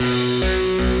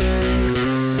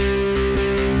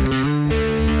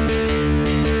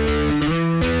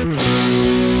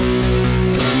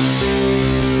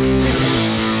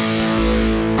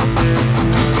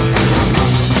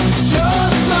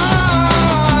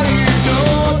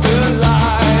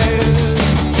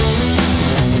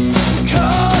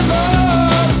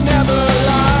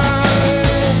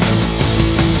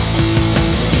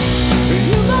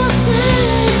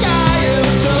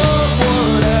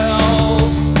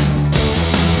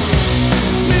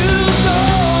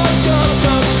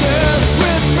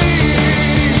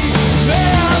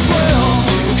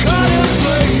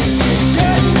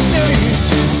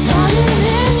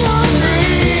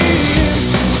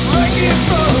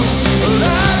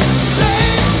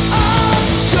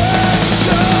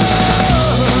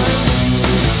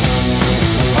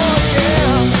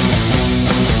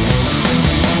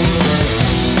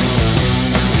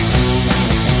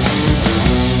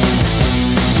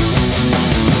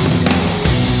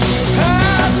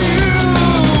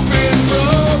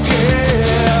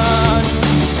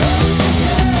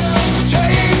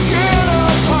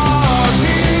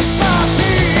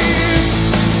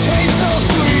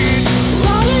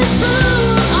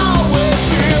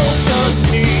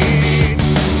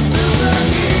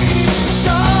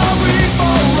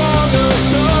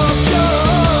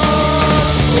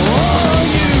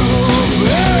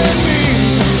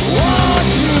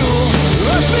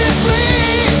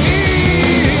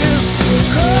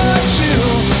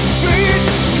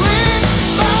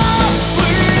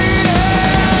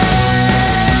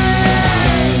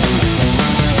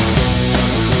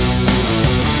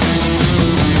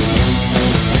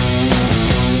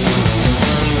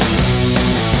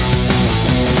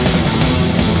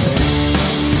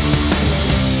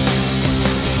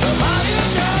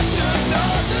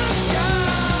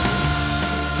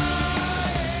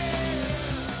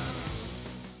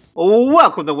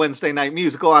Welcome to Wednesday Night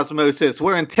Musical Osmosis,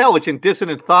 where intelligent,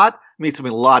 dissonant thought meets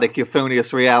melodic,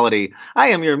 euphonious reality. I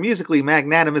am your musically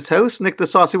magnanimous host, Nick the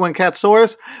Saucy One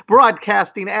Catsaurus,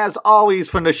 broadcasting as always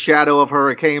from the shadow of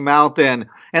Hurricane Mountain.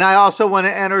 And I also want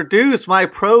to introduce my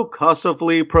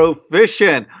percussively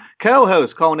proficient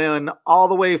co-host calling in all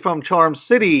the way from Charm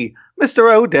City,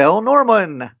 Mr. Odell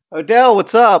Norman. Odell,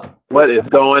 what's up? What is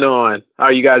going on? How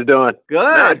are you guys doing? Good.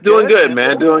 No, doing good,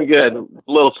 man. Doing good. A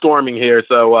little storming here,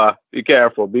 so be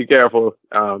careful. Be careful.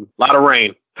 A lot of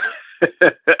rain.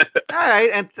 All right,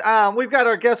 and we've got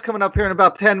our guest coming up here in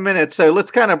about 10 minutes, so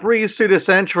let's kind of breeze through this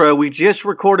intro. We just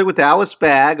recorded with Alice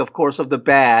Bag, of course, of the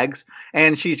Bags,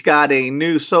 and she's got a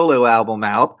new solo album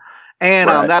out.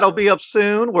 And Right. That'll be up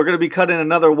soon. We're going to be cutting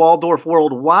another Waldorf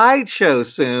Worldwide show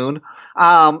soon.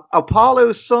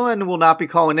 Apollo's son will not be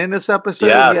calling in this episode.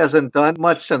 Yeah. He hasn't done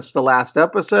much since the last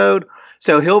episode.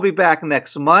 So he'll be back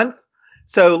next month.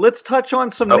 So let's touch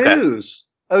on some news.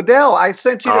 Odell, I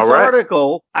sent you this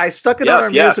article. I stuck it on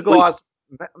our musical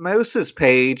osmosis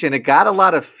page, and it got a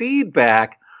lot of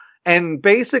feedback. And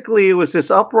basically, it was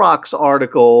this Uproxx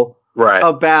article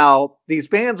about these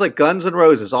bands like Guns N'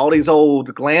 Roses, all these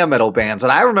old glam metal bands.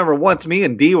 And I remember once me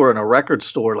and Dee were in a record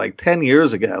store like 10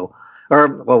 years ago.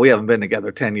 Well, we haven't been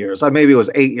together 10 years. Maybe it was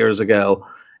 8 years ago.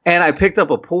 And I picked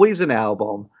up a Poison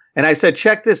album. And I said,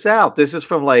 check this out. This is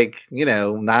from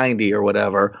 90 or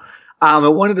whatever.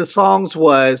 And one of the songs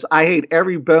was, I hate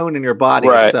every bone in your body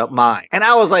except mine. And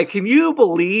I was like, can you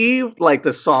believe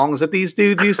the songs that these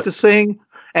dudes used to sing?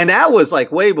 And that was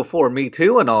way before Me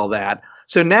Too and all that.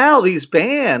 So now these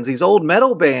bands, these old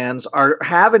metal bands, are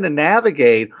having to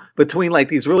navigate between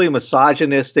these really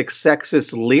misogynistic,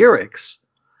 sexist lyrics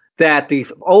that the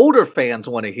older fans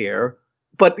want to hear,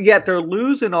 but yet they're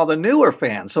losing all the newer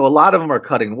fans. So a lot of them are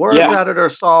cutting words out of their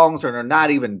songs, or they're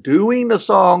not even doing the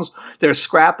songs. They're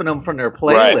scrapping them from their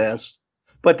playlist.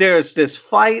 But there's this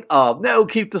fight of, no,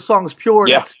 keep the songs pure.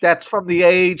 Yeah. That's from the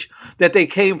age that they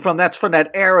came from. That's from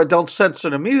that era. Don't censor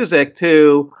the music,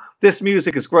 to this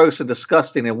music is gross and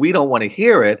disgusting and we don't want to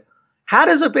hear it. How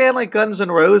does a band like Guns N'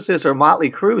 Roses or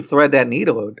Motley Crue thread that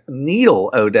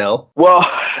needle, Odell? Well,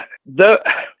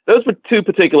 those two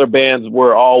particular bands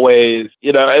were always,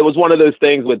 it was one of those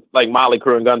things with Motley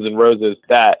Crue and Guns N' Roses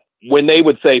that when they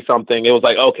would say something, it was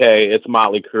like, okay, it's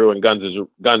Motley Crue and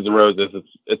Guns N' Roses.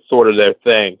 It's sort of their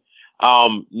thing.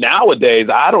 Nowadays,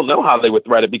 I don't know how they would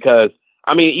thread it, because,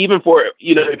 even for,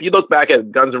 if you look back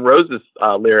at Guns N' Roses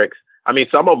lyrics,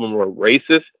 some of them were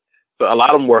racist. So a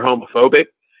lot of them were homophobic.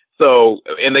 So,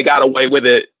 and they got away with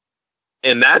it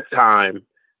in that time.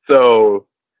 So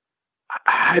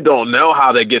I don't know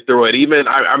how they get through it. Even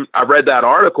I read that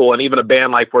article, and even a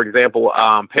band like, for example,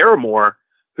 Paramore,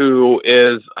 who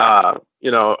is, a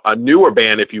newer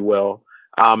band, if you will,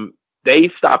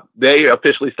 they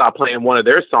officially stopped playing one of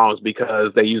their songs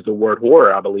because they used the word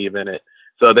horror, I believe, in it.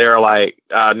 So they're like,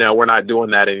 no, we're not doing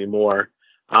that anymore.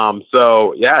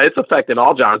 So yeah, it's affecting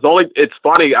all genres. It's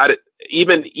funny.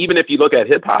 Even if you look at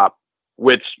hip hop,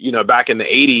 which, back in the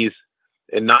 80s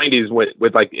and 90s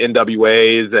with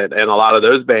NWAs and a lot of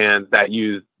those bands that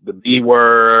used the B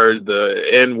word, the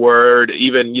N word,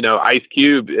 even, Ice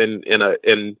Cube in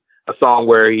a song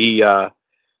where he,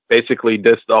 basically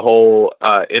dissed the whole,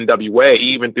 NWA,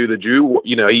 even through the Jew,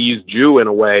 he used Jew in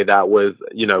a way that was,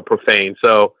 profane.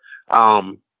 So,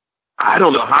 I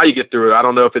don't know how you get through it. I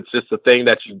don't know if it's just a thing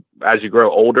that as you grow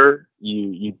older,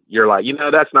 you're like,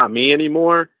 that's not me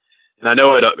anymore. And I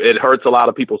know it hurts a lot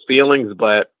of people's feelings,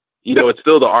 but it's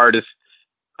still the artist's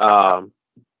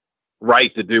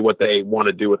right to do what they want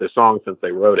to do with their song since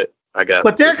they wrote it, I guess.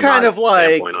 But they're kind of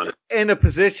in a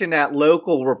position that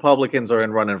local Republicans are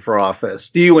in running for office.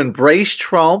 Do you embrace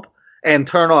Trump and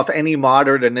turn off any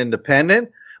moderate and independent?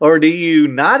 Or do you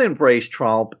not embrace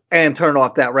Trump and turn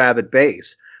off that rabid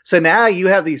base? So now you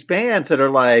have these bands that are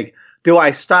like, do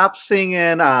I stop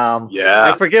singing?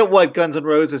 I forget what Guns N'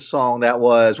 Roses song that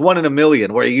was, 1 in a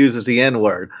Million, where he uses the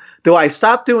N-word. Do I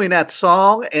stop doing that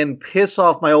song and piss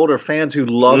off my older fans who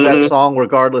love that song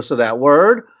regardless of that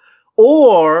word?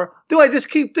 Or do I just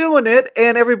keep doing it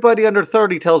and everybody under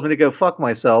 30 tells me to go fuck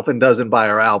myself and doesn't buy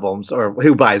our albums, or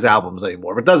who buys albums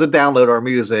anymore, but doesn't download our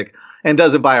music and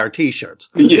doesn't buy our t-shirts?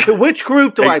 Yeah. So which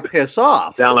group do I piss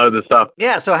off? Download the stuff.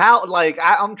 Yeah. So how,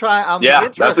 I'm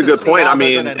interested that's a good point.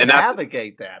 And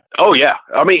navigate that. Oh yeah.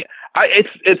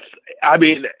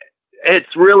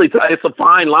 It's really, it's a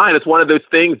fine line. It's one of those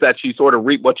things that you sort of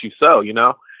reap what you sow,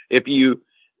 if you,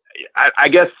 I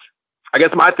guess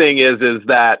my thing is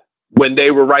that when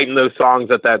they were writing those songs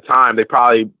at that time, they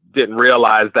probably didn't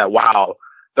realize that, wow,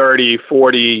 30,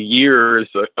 40 years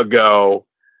ago,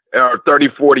 or 30,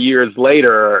 40 years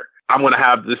later, I'm going to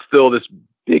have this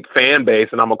big fan base,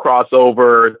 and I'm going to cross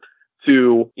over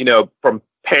to, from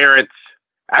parents,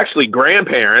 actually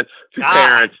grandparents to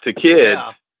parents to kids.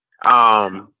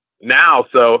 Yeah. Now,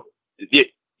 so you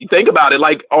think about it,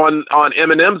 like on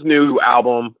Eminem's new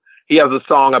album, he has a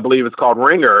song, I believe it's called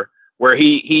Ringer, where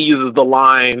he uses the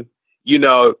line, your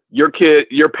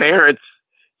parents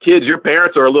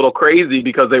are a little crazy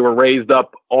because they were raised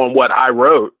up on what I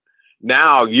wrote.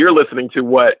 Now you're listening to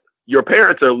what your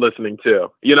parents are listening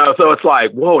to, so it's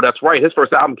like, whoa, that's right. His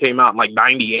first album came out in like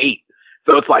 98.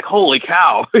 So it's like, holy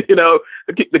cow,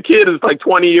 the kid is like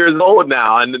 20 years old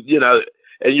now. And,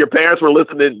 and your parents were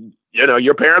listening,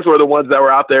 your parents were the ones that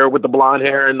were out there with the blonde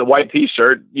hair and the white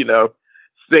T-shirt,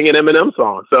 singing Eminem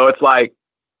songs. So it's like,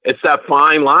 it's that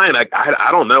fine line.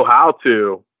 I don't know how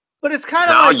to. But it's kind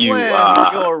of like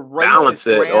when your balance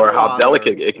it or how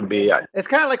delicate it can be. It's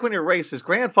kind of like when your racist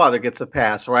grandfather gets a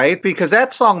pass, right? Because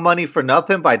that song "Money for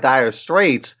Nothing" by Dire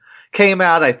Straits came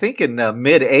out, I think, in the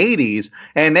mid '80s,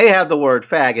 and they have the word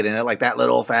 "faggot" in it, like that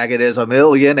little faggot is a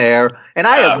millionaire. And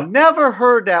I have never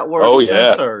heard that word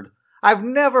censored. I've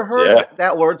never heard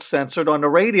that word censored on the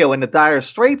radio in the Dire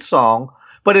Straits song.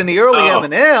 But in the early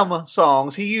Eminem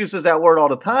songs, he uses that word all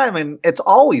the time, and it's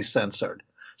always censored.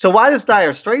 So why does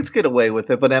Dire Straits get away with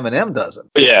it, but Eminem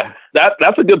doesn't? Yeah,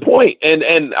 that's a good point.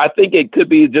 And I think it could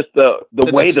be just the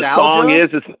way nostalgia? The song is.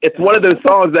 It's one of those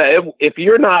songs that if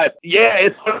you're not,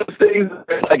 it's one of those things,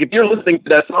 like if you're listening to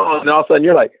that song and all of a sudden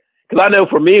you're like, because I know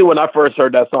for me, when I first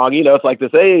heard that song, it's like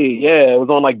this, it was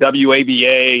on like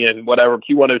WABA and whatever,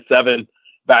 Q107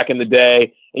 back in the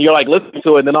day. And you're like listening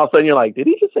to it, and then all of a sudden you're like, did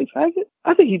he just say faggot?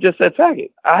 I think he just said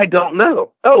faggot. I don't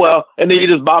know. Oh, well. And then you're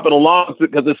just bopping along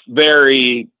because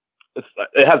it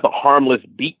has a harmless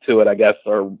beat to it, I guess,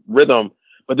 or rhythm.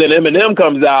 But then Eminem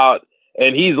comes out,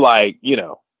 and he's like, you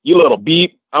little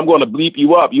beep, I'm going to bleep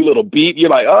you up, you little beep. You're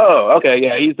like, oh, okay,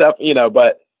 yeah, he's definitely,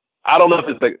 but I don't know if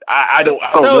it's I don't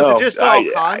know. So is it just all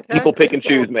context? People pick and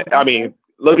choose, man. I mean,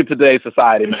 look at today's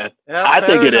society, man. Yeah, I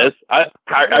think it is.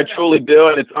 I truly do,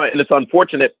 and it's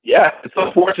unfortunate. Yeah, it's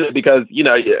unfortunate because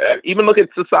even look at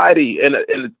society in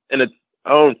its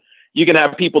own. You can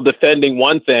have people defending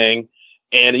one thing,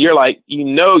 and you're like,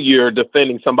 you're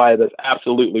defending somebody that's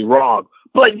absolutely wrong.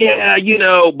 But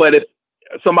but if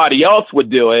somebody else would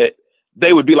do it,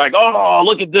 they would be like, oh,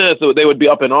 look at this. So they would be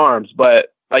up in arms.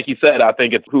 But like you said, I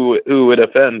think it's who it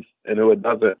offends and who it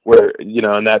doesn't. We're,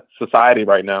 in that society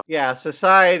right now. Yeah,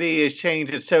 society is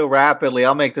changing so rapidly.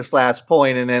 I'll make this last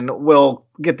point and then we'll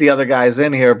get the other guys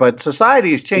in here. But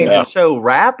society is changing so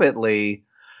rapidly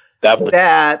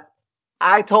that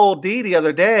I told Dee the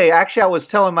other day, actually, I was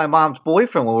telling my mom's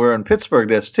boyfriend when we were in Pittsburgh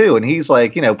this too, and he's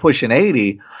like, pushing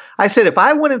 80. I said, if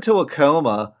I went into a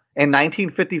coma in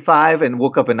 1955 and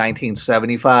woke up in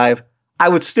 1975, I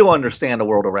would still understand the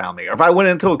world around me. Or if I went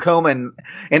into a coma in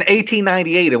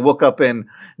 1898 and woke up in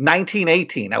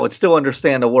 1918, I would still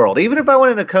understand the world. Even if I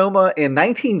went in a coma in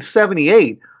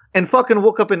 1978 and fucking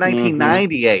woke up in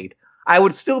 1998, I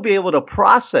would still be able to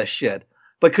process shit.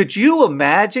 But could you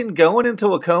imagine going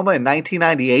into a coma in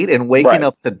 1998 and waking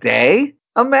up today?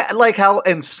 Like how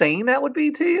insane that would be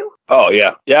to you? Oh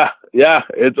yeah.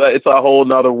 It's a whole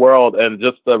nother world, and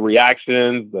just the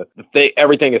reactions,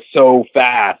 everything is so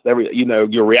fast.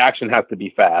 Your reaction has to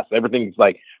be fast. Everything's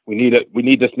like, we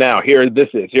need this now. Here this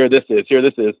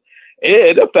is.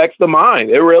 It affects the mind.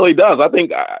 It really does. I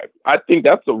think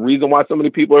that's the reason why so many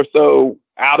people are so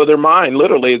out of their mind.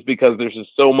 Literally, is because there's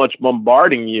just so much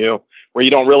bombarding you, where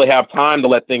you don't really have time to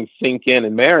let things sink in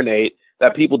and marinate,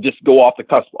 that people just go off the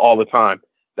cusp all the time.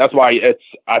 That's why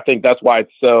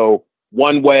it's so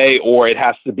one way, or it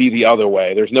has to be the other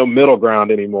way. There's no middle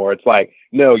ground anymore. It's like,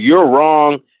 no, you're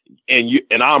wrong and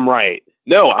I'm right.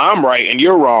 No, I'm right and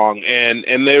you're wrong.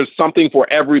 And there's something for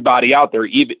everybody out there,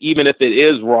 even if it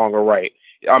is wrong or right.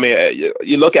 I mean,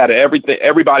 you look at it,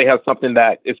 everybody has something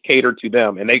that is catered to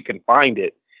them, and they can find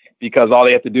it because all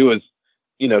they have to do is,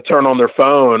 turn on their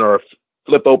phone or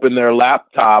flip open their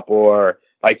laptop, or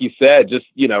like you said, just,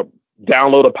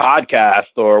 download a podcast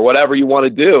or whatever you want to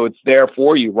do. It's there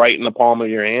for you right in the palm of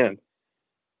your hand.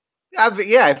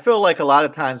 I feel like a lot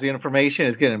of times the information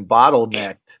is getting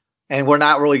bottlenecked and we're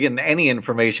not really getting any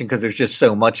information because there's just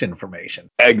so much information.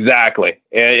 Exactly.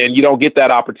 And you don't get that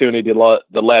opportunity to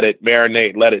let it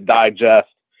marinate, let it digest,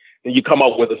 and you come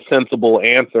up with a sensible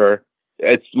answer.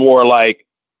 It's more like,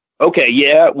 okay,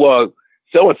 yeah, well,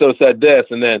 so-and-so said this,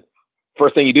 and then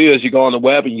first thing you do is you go on the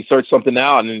web and you search something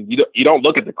out, and you don't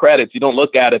look at the credits. You don't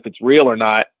look at if it's real or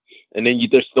not. And then you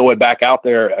just throw it back out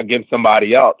there against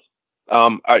somebody else.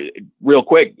 Real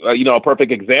quick, a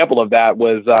perfect example of that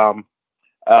was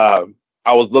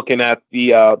I was looking at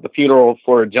the funeral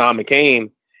for John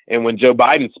McCain, and when Joe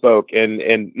Biden spoke,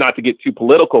 and not to get too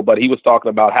political, but he was talking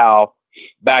about how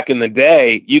back in the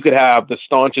day you could have the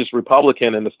staunchest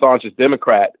Republican and the staunchest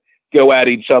Democrat go at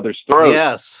each other's throats.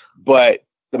 Yes. But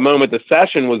the moment the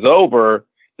session was over,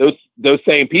 those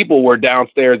same people were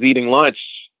downstairs eating lunch,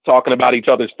 talking about each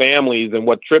other's families and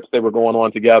what trips they were going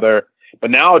on together.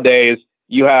 But nowadays,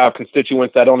 you have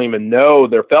constituents that don't even know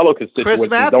their fellow constituents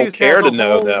and don't care to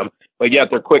know them, but yet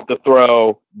they're quick to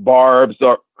throw barbs.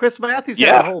 Or Chris Matthews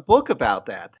has a whole book about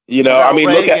that. You know, I mean,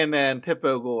 Reagan and Tip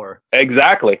O'Gore.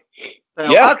 Exactly. So,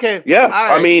 yeah. Okay. Yeah.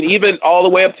 Right. I mean, even all the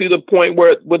way up to the point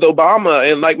where with Obama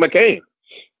and like McCain.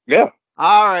 Yeah.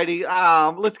 All righty.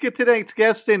 Let's get tonight's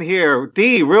guest in here.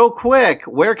 Dee, real quick,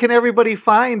 where can everybody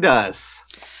find us?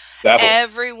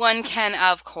 Everyone can,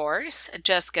 of course,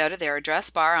 just go to their address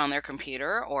bar on their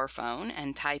computer or phone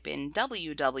and type in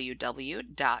www.can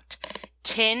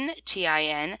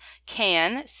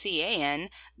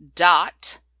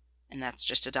and that's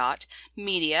just a dot,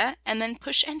 media, and then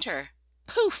push enter.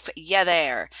 Poof, yeah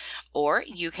there. Or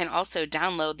you can also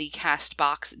download the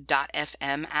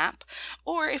Castbox.fm app,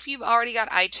 or if you've already got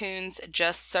iTunes,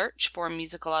 just search for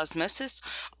Musical Osmosis,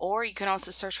 or you can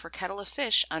also search for Kettle of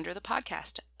Fish under the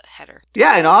podcast header.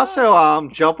 Yeah, and also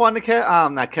jump on the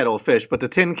not Kettle of Fish, but the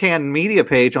Tin Can Media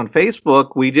page on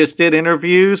Facebook. We just did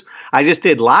interviews. I just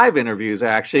did live interviews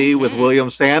actually with William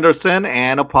Sanderson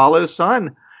and Apollo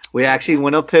Sun. We actually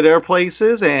went up to their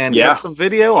places and got some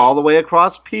video all the way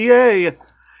across PA.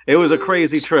 It was a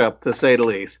crazy trip, to say the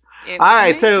least. All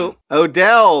right, so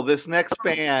Odell, this next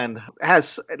band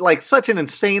has like such an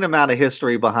insane amount of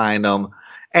history behind them.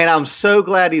 And I'm so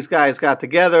glad these guys got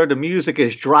together. The music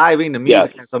is driving. The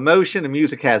music has emotion. The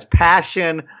music has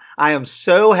passion. I am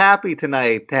so happy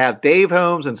tonight to have Dave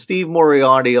Holmes and Steve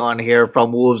Moriarty on here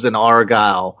from Wolves in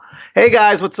Argyle. Hey,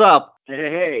 guys, what's up?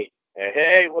 Hey,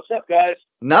 what's up, guys?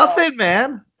 Nothing,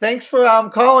 man. Thanks for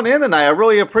calling in tonight. I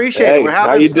really appreciate it. We're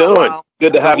having how you doing?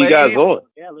 Good to have you guys on.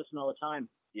 Yeah, listen all the time.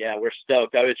 Yeah, we're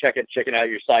stoked. I was checking out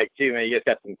your site too, man. You guys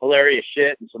got some hilarious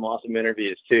shit and some awesome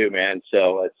interviews too, man.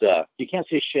 So it's you can't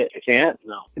say shit. You can't?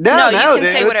 No, you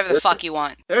can say whatever the fuck you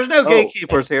want. There's no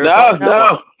gatekeepers here.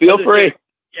 No, feel free.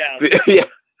 Yeah.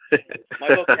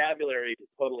 My vocabulary is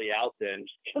totally out then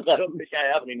because I don't think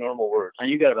I have any normal words. And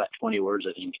you got about 20 words,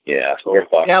 I think. Yeah, so we're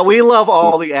fine. Yeah, we love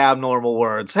all the abnormal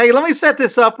words. Hey, let me set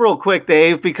this up real quick,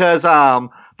 Dave, because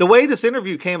the way this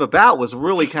interview came about was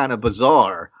really kind of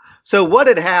bizarre. So what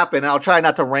had happened, I'll try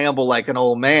not to ramble like an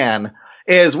old man,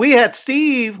 is we had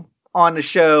Steve on the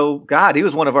show. God, he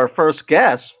was one of our first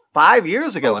guests 5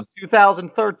 years ago in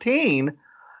 2013.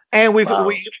 And we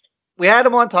had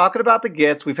him on talking about the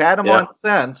Gits. We've had him on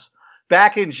since.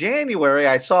 Back in January,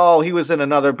 I saw he was in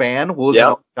another band, Wolves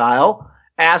in Argyle.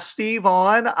 Asked Steve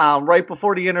on right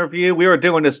before the interview. We were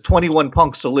doing this 21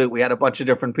 Punk Salute. We had a bunch of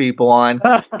different people on.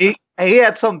 he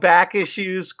had some back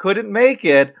issues, couldn't make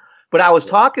it. But I was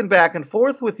talking back and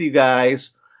forth with you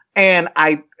guys, and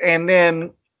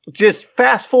then just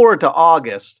fast forward to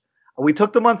August. We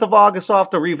took the month of August off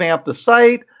to revamp the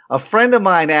site. A friend of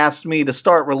mine asked me to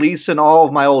start releasing all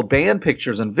of my old band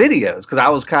pictures and videos because I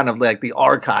was kind of like the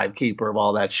archive keeper of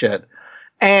all that shit.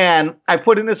 And I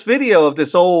put in this video of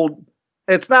this old,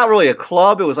 it's not really a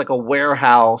club. It was like a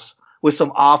warehouse with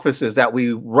some offices that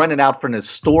we rented out from this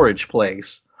storage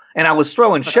place. And I was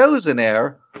throwing shows in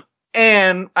there.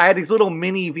 And I had these little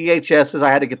mini VHSs.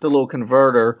 I had to get the little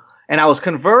converter. And I was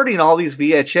converting all these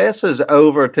VHSs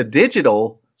over to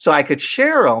digital so I could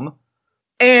share them.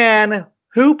 And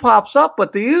who pops up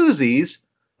but the Uzis?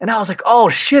 And I was like, oh,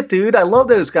 shit, dude. I love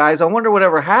those guys. I wonder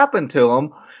whatever happened to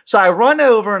them. So I run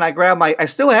over and I grab I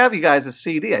still have you guys'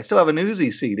 CD. I still have an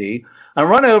Uzi CD. I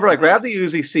run over. I grab the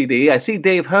Uzi CD. I see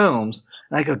Dave Holmes.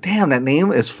 And I go, damn, that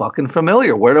name is fucking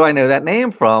familiar. Where do I know that name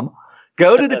from?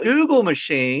 Go to the Google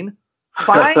machine.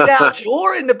 Find out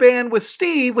you're in the band with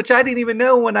Steve, which I didn't even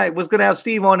know when I was going to have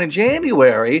Steve on in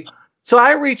January. So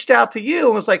I reached out to you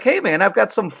and was like, hey, man, I've got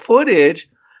some footage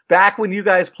back when you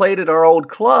guys played at our old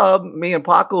club, me and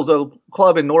Paco's old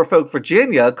club in Norfolk,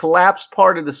 Virginia, collapsed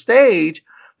part of the stage.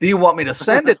 Do you want me to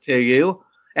send it to you?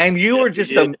 And you were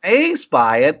just amazed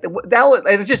by it.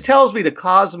 And it just tells me the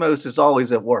cosmos is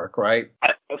always at work, right?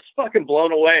 I was fucking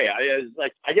blown away.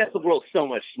 I guess the world's so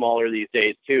much smaller these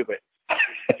days, too, but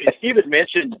Steve had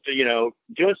mentioned,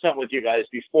 doing something with you guys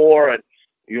before, and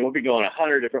we'll be going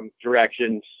 100 different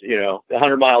directions,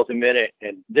 100 miles a minute.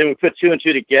 And then we put two and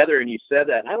two together, and you said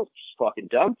that, and I was just fucking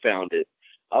dumbfounded.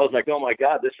 I was like, oh my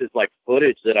God, this is like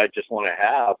footage that I just want to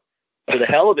have for the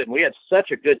hell of it. And we had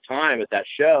such a good time at that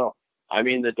show. I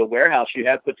mean, the warehouse you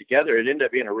had put together, it ended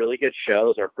up being a really good show. It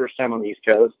was our first time on the East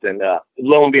Coast. And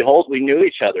lo and behold, we knew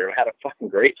each other and had a fucking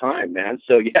great time, man.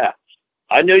 So, yeah,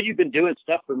 I know you've been doing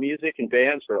stuff for music and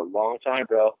bands for a long time,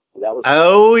 bro. That was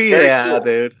yeah, cool.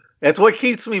 Dude. That's what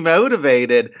keeps me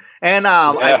motivated. And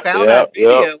I found that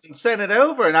video and sent it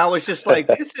over, and I was just like,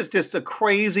 this is just a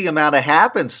crazy amount of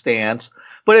happenstance.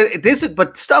 But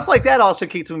but stuff like that also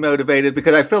keeps me motivated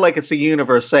because I feel like it's the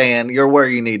universe saying you're where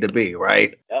you need to be,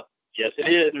 right? Yep. Yes,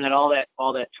 it is. And then all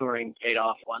that touring paid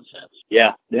off in one sense.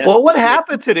 Yeah. Well, what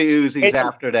happened to the Uzis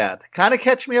after that? Kind of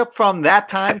catch me up from that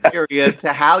time period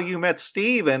to how you met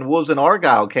Steve and Wolves and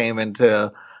Argyle came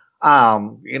into,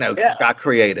 got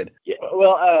created. Yeah.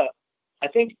 Well, I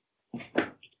think I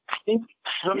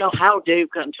don't know how Dave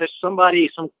got in touch. Some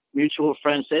mutual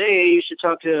friend said, "Hey, you should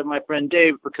talk to my friend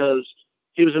Dave because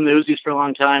he was in the Uzis for a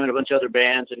long time and a bunch of other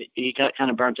bands, and he got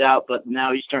kind of burnt out. But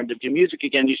now he's starting to do music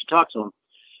again. You should talk to him."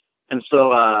 And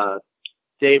so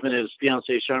Dave and his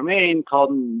fiancée Charmaine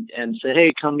called him and said,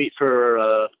 "Hey, come meet for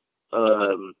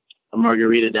a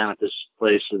margarita down at this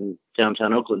place in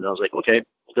downtown Oakland." And I was like, "Okay,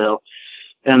 what the hell?"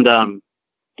 And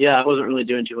I wasn't really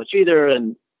doing too much either.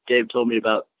 And Dave told me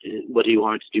about what he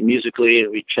wanted to do musically,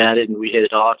 and we chatted and we hit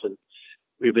it off, and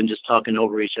we've been just talking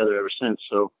over each other ever since.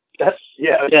 So that's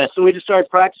So we just started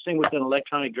practicing with an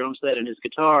electronic drum set and his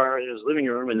guitar in his living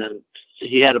room, and then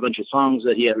he had a bunch of songs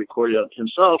that he had recorded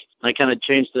himself. I kind of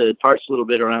changed the parts a little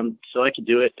bit around so I could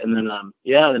do it, and then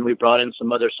then we brought in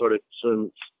some other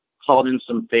called in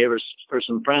some favors for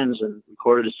some friends and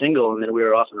recorded a single, and then we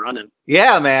were off and running.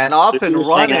 Yeah, man, off and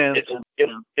running.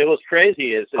 It was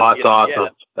crazy. That's awesome. Yeah.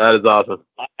 That is awesome.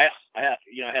 I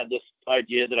had this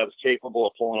idea that I was capable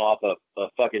of pulling off a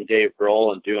fucking Dave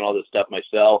Grohl and doing all this stuff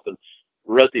myself, and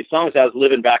wrote these songs. I was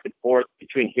living back and forth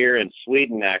between here and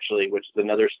Sweden, actually, which is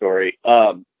another story.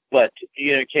 But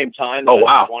it came time that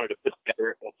I wanted to put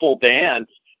together a full band.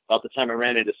 About the time I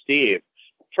ran into Steve.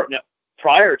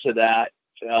 Prior to that,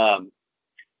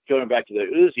 going back to the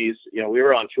Uzis, we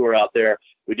were on tour out there.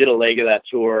 We did a leg of that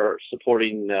tour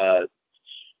supporting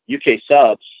UK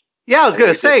Subs. Yeah, I was going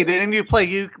to say, didn't you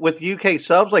play with UK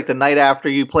Subs like the night after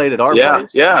you played at our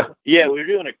place? Yeah, we were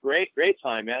doing a great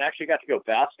time, man. I actually got to go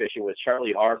bass fishing with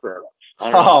Charlie Harper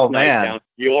on man, down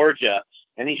in Georgia,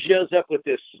 and he shows up with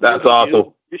this. That's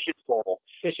awesome. Fishing pole,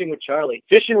 fishing with Charlie,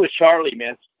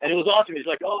 man, and it was awesome. He's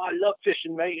like, "Oh, I love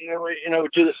fishing, mate.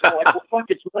 Do this." I'm like, "Well, fuck,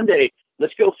 it's Monday.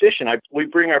 Let's go fishing." We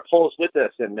bring our poles with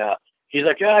us, and he's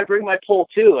like, "Yeah, I bring my pole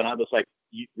too." And I was like,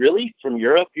 "Really? From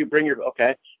Europe? You bring your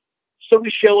okay?" So we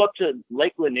show up to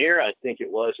Lake Lanier, I think it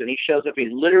was, and he shows up.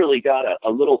 He's literally got a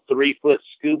little 3-foot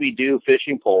Scooby-Doo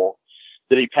fishing pole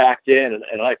that he packed in,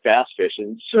 and I bass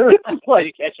fishing. Sure. Did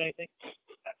you catch anything?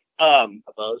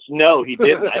 No, he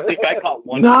didn't. I think I caught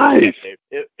one. Nice.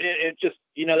 It just,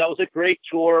 that was a great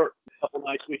tour. A couple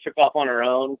nights we took off on our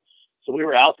own. So we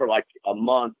were out for like a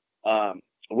month.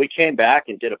 We came back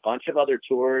and did a bunch of other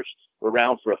tours. We're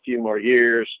around for a few more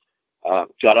years.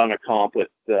 Got on a comp with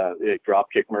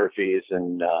Dropkick Murphys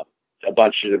and a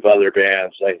bunch of other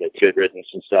bands like Good Riddance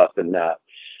and stuff. And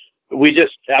we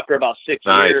just, after about 6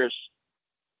 years,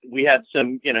 we had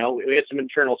some, we had some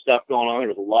internal stuff going on. There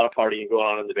was a lot of partying going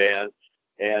on in the band.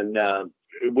 And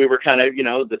we were kind of,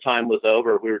 the time was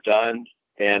over. We were done.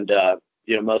 And,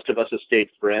 most of us have stayed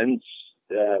friends.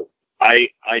 I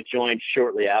joined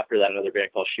shortly after that another band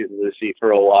called Shootin' Lucy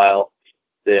for a while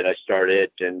that I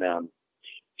started, and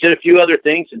did a few other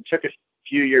things and took a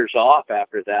few years off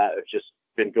after that. I've just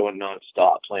been going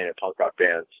nonstop playing in punk rock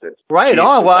bands. Right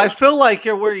on. Well, I feel like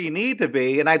you're where you need to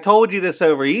be. And I told you this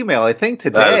over email, I think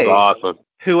today. That is awesome.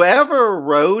 Whoever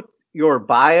wrote your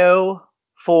bio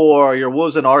for your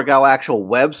Wolves and Argyle actual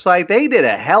website, they did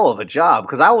a hell of a job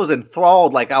because I was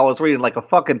enthralled like I was reading like a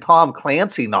fucking Tom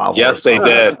Clancy novel. Yes, they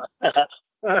did.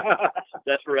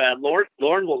 That's rad.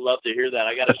 Lauren will love to hear that.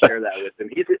 I got to share that with him.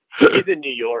 He's in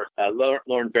New York.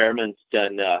 Lauren Behrman's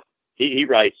done. He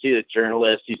writes. He's a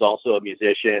journalist. He's also a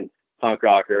musician, punk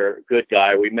rocker, good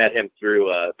guy. We met him through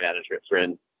a management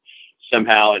friend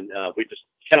somehow, and we just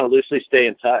kind of loosely stay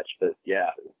in touch. But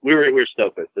yeah, we were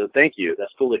stoked. So thank you.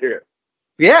 That's cool to hear.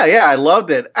 Yeah, I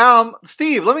loved it.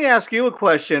 Steve, let me ask you a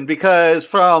question because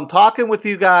from talking with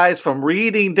you guys, from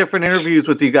reading different interviews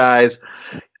with you guys,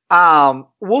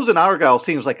 Wolves and Argyle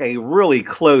seems like a really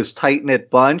close, tight-knit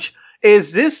bunch.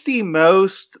 Is this the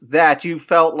most that you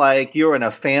felt like you're in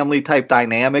a family type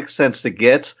dynamic since the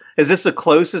Gits? Is this the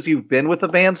closest you've been with a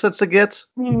band since the Gits?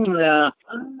 Yeah,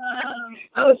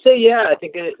 I would say, yeah. I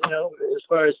think, as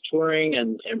far as touring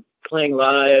and playing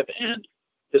live and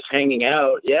just hanging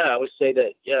out. Yeah, I would say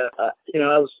that. Yeah, I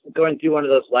was going through one of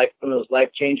those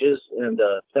life changes and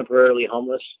temporarily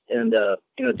homeless, and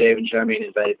Dave and Charmaine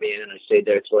invited me in, and I stayed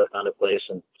there till I found a place.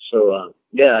 And so,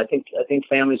 yeah, I think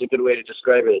family's a good way to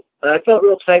describe it. I felt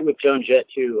real tight with Joan Jett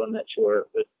too on that tour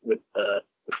with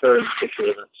her in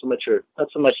particular. Not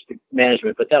so much the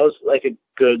management, but that was like a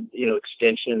good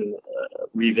extension,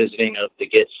 revisiting of the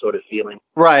Get sort of feeling.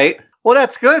 Right. Well,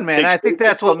 that's good, man. I think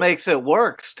that's what makes it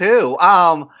works too.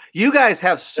 You guys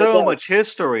have so much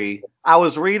history. I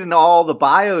was reading all the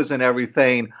bios and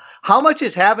everything. How much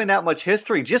is having that much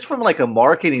history, just from like a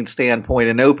marketing standpoint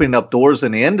and opening up doors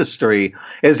in the industry?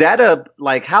 Is that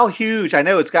how huge? I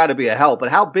know it's got to be a help, but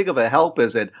how big of a help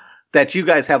is it that you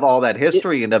guys have all that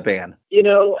history in the band?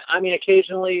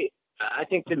 Occasionally, I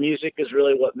think the music is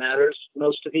really what matters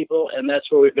most to people, and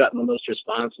that's where we've gotten the most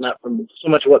response, not from so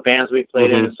much what bands we've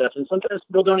played in and stuff. And sometimes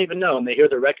people don't even know, and they hear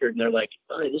the record, and they're like,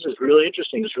 oh, this is really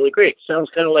interesting. It's really great. Sounds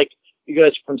kind of like you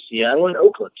guys from Seattle and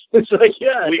Oakland. It's like,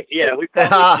 we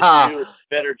probably should do a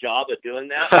better job at doing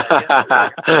that.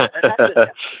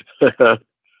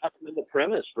 That's been the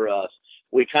premise for us.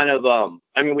 We kind of,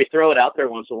 we throw it out there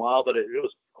once in a while, but it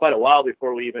was quite a while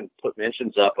before we even put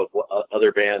mentions up of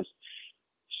other bands.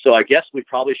 So I guess we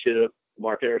probably should have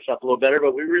marketed ourselves a little better,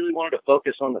 but we really wanted to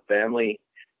focus on the family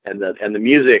and the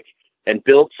music and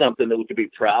build something that we could be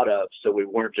proud of. So we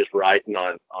weren't just riding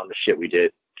on the shit we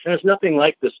did. And it's nothing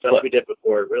like the stuff we did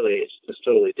before, really. It's just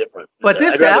totally different. But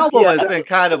this album has been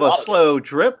kind of a slow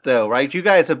drip, though, right? You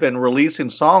guys have been releasing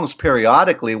songs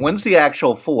periodically. When's the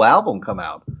actual full album come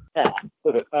out? Yeah,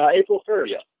 April 1st.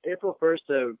 Yeah. April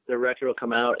 1st, the record will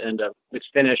come out, and it's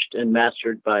finished and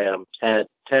mastered by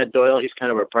Tad Doyle. He's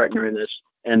kind of our partner in this,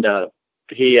 and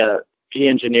he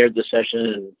engineered the session.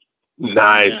 And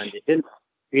nice. And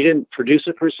he didn't produce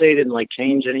it per se. He didn't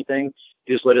change anything.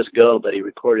 He just let us go, but he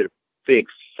recorded a big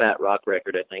fat rock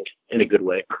record, I think, in a good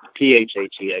way.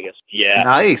 PHAT, I guess. Yeah.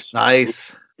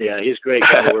 Nice. Yeah, he's great.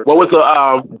 What was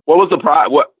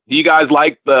do you guys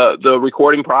like the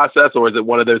recording process, or is it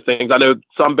one of those things? I know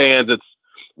some bands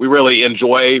we really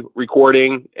enjoy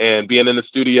recording and being in the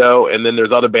studio, and then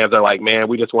there's other bands that are like, man,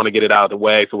 we just want to get it out of the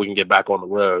way so we can get back on the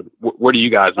road. Where do you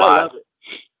guys lie?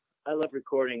 I love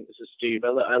recording. This is Steve. I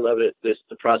love it.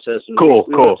 The process. And cool.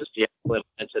 Just went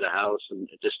into the house and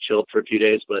just chilled for a few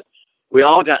days, but we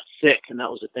all got sick, and that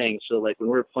was the thing. So when we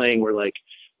were playing, we're like,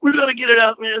 we're gonna get it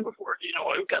out, man, before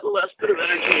we've got the last bit of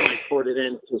energy, and we poured it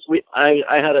in. I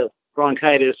had a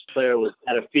bronchitis. Claire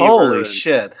had a fever. Holy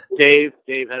shit! Dave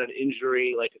had an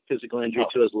injury, like a physical injury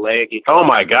to his leg. Oh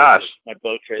my gosh! My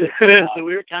boat trailer. So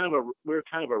we were kind of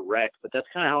a wreck, but that's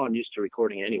kind of how I'm used to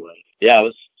recording anyway. Yeah,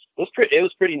 it was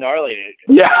pretty gnarly.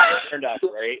 Yeah, it turned out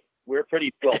great. We're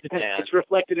pretty built, man. It's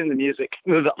reflected in the music.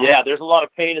 Yeah, there's a lot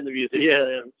of pain in the music.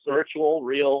 Yeah. Virtual,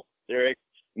 real lyrics.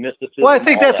 Mysticism. Well, I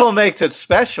think that's what makes it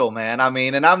special, man. I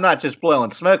mean, and I'm not just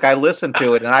blowing smoke. I listen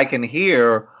to it, and I can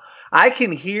hear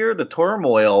the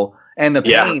turmoil and the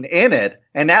pain in it,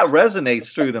 and that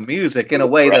resonates through the music in a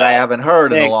way that I haven't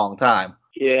heard in a long time.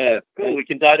 Yeah, cool. We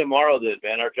can die tomorrow, then,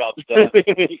 man. Our job's done.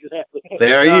 Exactly.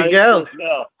 There you go.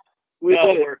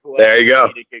 There you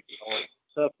go.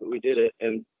 Stuff, but we did it,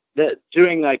 and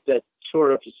doing that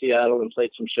tour up to Seattle and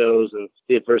played some shows and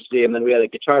the adversity, and then we had a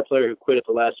guitar player who quit at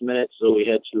the last minute, so we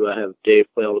had to have Dave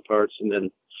play all the parts, and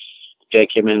then the guy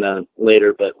came in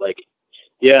later. But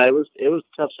it was a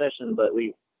tough session, but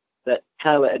that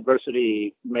kind of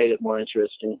adversity made it more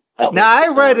interesting. Now, I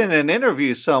read in an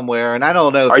interview somewhere, and I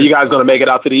don't know. Are you guys going to make it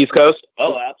out to the East Coast?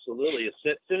 Oh, absolutely, as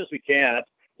soon as we can.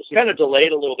 It's kind of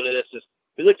delayed a little bit of this.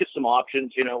 We looked at some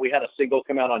options. We had a single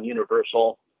come out on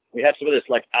Universal. We had some of this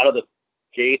out of the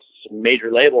gates major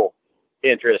label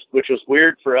interest, which was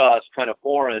weird for us, kind of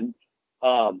foreign.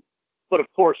 But of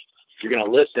course, you're going to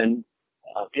listen.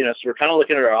 So we're kind of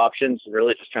looking at our options and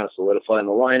really just trying to solidify in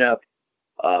the lineup.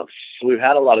 So we've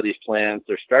had a lot of these plans.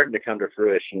 They're starting to come to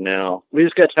fruition now. We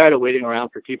just got tired of waiting around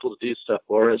for people to do stuff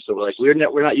for us. So we're like, we're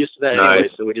not used to that anyway.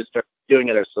 So we just start doing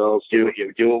it ourselves. Do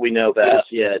what we know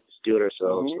best. Yeah, just do it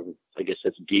ourselves. Mm-hmm. I guess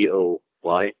that's DOY.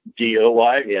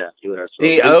 DOY? Yeah, do it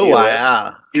ourselves.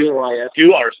 DOY.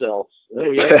 Do ourselves.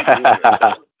 Oh,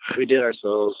 yeah. We did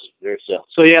ourselves.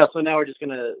 So now we're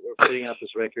putting out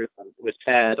this record with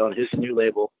Tad on his new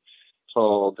label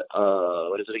called,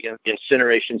 what is it again?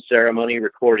 Incineration Ceremony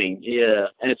Recording. Yeah,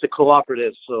 and it's a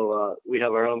cooperative, so we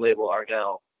have our own label,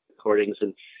 Argyle Recordings,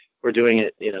 and we're doing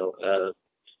it,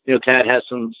 Tad has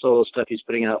some solo stuff he's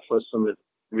putting out, plus some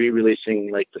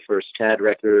re-releasing the first Tad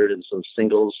record and some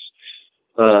singles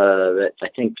that I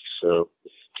think so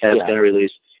Tad's going to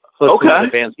release. Plus some other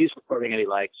bands he's recording and he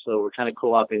likes, so we're kind of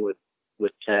co-oping with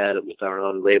Tad with our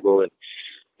own label, and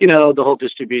the whole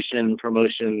distribution,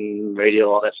 promotion,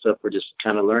 radio, all that stuff, we're just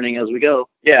kind of learning as we go.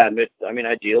 Yeah. I mean,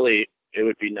 ideally, it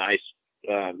would be nice,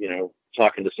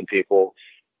 talking to some people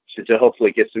to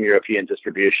hopefully get some European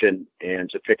distribution and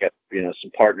to pick up,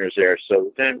 some partners there.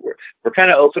 So then we're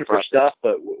kind of open for stuff,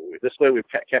 but this way we've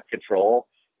kept control.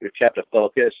 We've kept a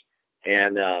focus,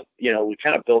 and, we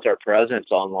kind of built our presence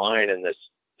online and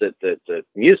the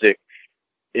music,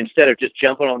 instead of just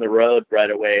jumping on the road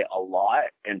right away a lot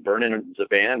and burning the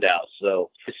band out.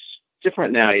 So it's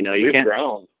different now. You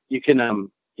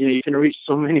can reach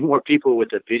so many more people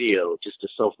with a video, just a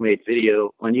self-made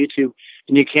video on YouTube,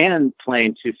 and you can play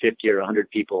in 250 or 100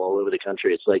 people all over the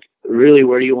country. It's like, really,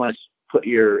 where do you want to put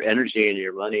your energy and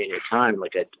your money and your time?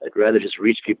 Like, I'd rather just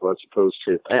reach people as opposed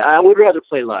to, I would rather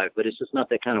play live, but it's just not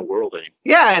that kind of world anymore.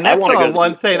 Yeah, and that's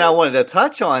one thing I wanted to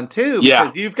touch on too. Yeah,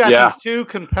 because you've got these two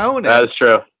components. That is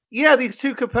true. Yeah, these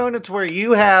two components where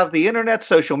you have the internet,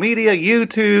 social media,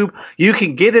 YouTube. You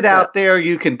can get it out there.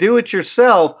 You can do it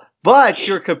yourself. But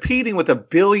you're competing with a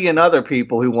billion other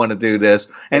people who want to do this,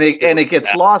 and it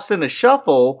gets lost in the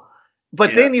shuffle.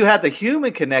 But then you had the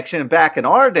human connection back in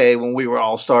our day when we were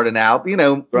all starting out,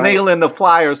 mailing the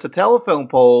flyers to telephone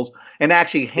poles and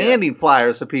actually handing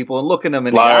flyers to people and looking them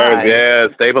in the eye.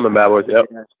 Stapling them bad boys. Yep.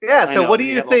 Yeah. So what do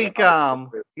you think? I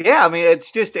mean,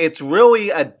 it's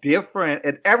really a different,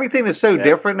 everything is so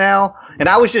different now. And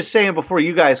I was just saying before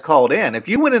you guys called in, if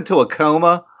you went into a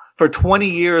coma for 20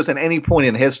 years at any point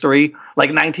in history, like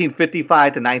 1955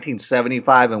 to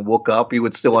 1975, and woke up, you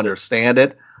would still understand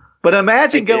it. But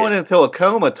imagine going into a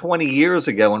coma 20 years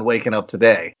ago and waking up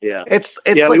today. Yeah. It's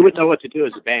like, we wouldn't know what to do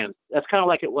as a band. That's kind of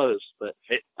like it was. But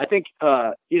I think,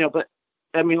 but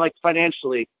I mean, like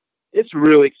financially, it's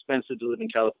really expensive to live in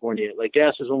California. Like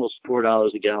gas is almost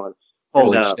 $4 a gallon.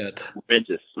 Holy shit. Rent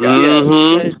is.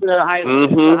 It's the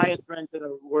highest rent and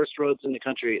the worst roads in the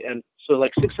country. And so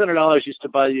like $600 used to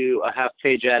buy you a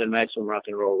half-page ad in Maximum Rock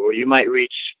and Roll, where you might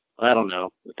reach, I don't know,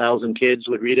 1,000 kids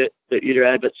would read it, that read your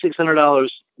ad. But $600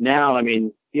 now, I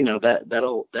mean,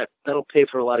 that'll pay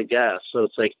for a lot of gas. So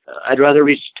it's like, I'd rather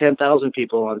reach 10,000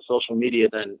 people on social media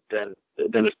than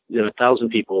 1,000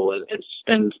 people and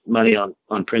spend money on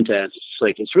print ads. It's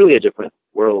like, it's really a different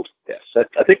world. Yes,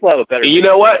 I think we'll have a better. You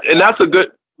know what? And that's a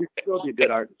good. We still do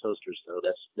good art and posters, though.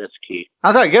 That's key.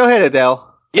 I'm sorry. Go ahead,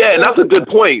 Adele. Yeah, and that's a good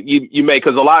point you make,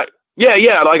 because a lot.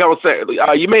 Yeah. Like I was saying,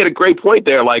 you made a great point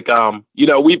there. Like,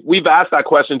 we've asked that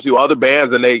question to other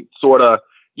bands, and they sort of,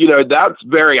 that's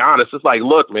very honest. It's like,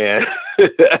 look, man,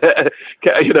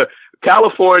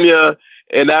 California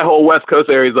and that whole West Coast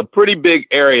area is a pretty big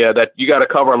area that you got to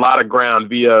cover a lot of ground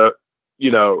via,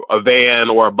 a van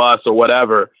or a bus or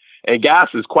whatever. And gas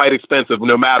is quite expensive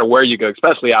no matter where you go,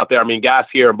 especially out there. I mean, gas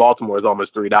here in Baltimore is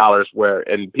almost $3,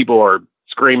 and people are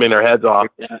screaming their heads off.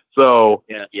 Yeah. So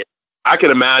I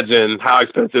can imagine how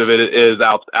expensive it is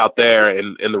out there,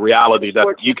 and the reality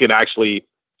that you can actually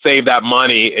save that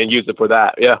money and use it for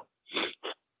that. Yeah.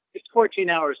 It's 14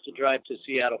 hours to drive to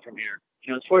Seattle from here.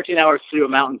 It's 14 hours through a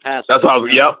mountain pass. That's how.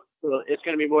 Yep. So it's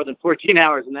going to be more than 14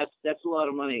 hours, and that's a lot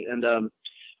of money. And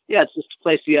it's just to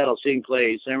play Seattle, seeing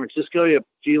plays. San Francisco, you have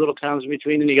a few little towns in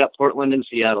between, and you got Portland and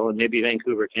Seattle, and maybe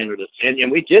Vancouver, Canada.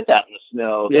 And we did that in the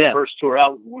snow. The first tour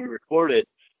out we recorded,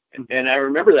 and I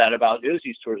remember that about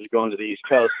Uzi's tours going to the East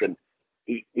Coast, and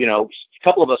a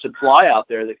couple of us would fly out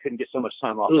there that couldn't get so much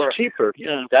time off. It was cheaper.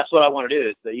 Yeah, that's what I want to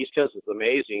do. The East Coast is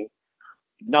amazing,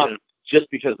 not just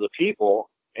because of the people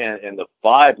and the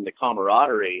vibe and the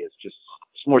camaraderie. It's just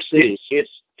more cities. It's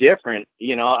different.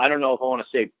 I don't know if I want to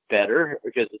say better,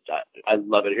 because I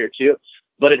love it here too,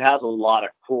 but it has a lot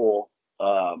of cool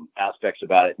aspects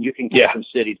about it. You can get from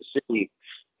city to city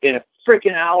in a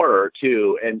freaking hour or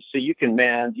two, and so you can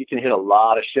hit a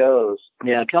lot of shows.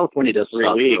 Yeah, California does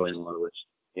 3 weeks in a lot of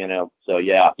ways. So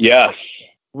yeah.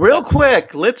 Real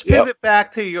quick, let's pivot back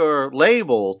to your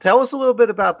label. Tell us a little bit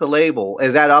about the label.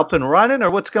 Is that up and running, or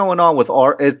what's going on with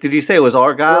did you say it was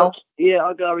Argyle? Yeah,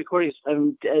 Argyle Recordings.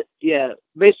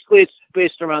 Basically it's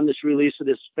based around this release of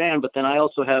this band, but then I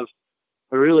also have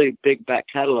a really big back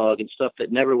catalog and stuff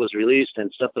that never was released, and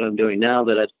stuff that I'm doing now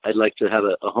that I'd like to have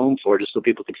a home for, just so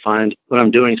people could find what I'm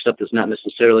doing, stuff that's not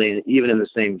necessarily even in the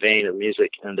same vein of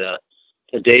music. And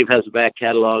Dave has a back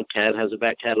catalog, Tad has a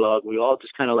back catalog. We all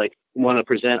just kind of like want to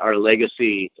present our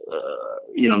legacy,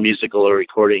 musical or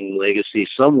recording legacy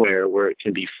somewhere where it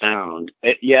can be found.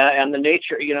 And the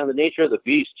nature of the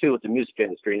beast too with the music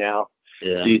industry now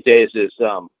these days is,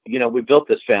 we built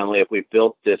this family. If we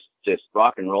built this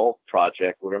rock and roll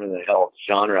project, whatever the hell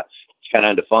genre, it's kind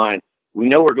of undefined. We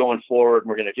know we're going forward and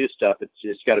we're going to do stuff.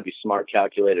 It's got to be smart,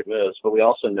 calculated moves. But we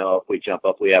also know if we jump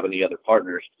up, we have any other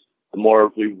partners, the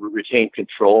more we retain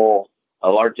control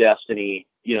of our destiny,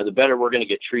 the better we're going to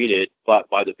get treated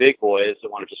by the big boys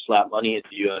that want to just slap money into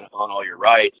you and on all your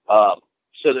rights.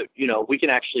 So that, we can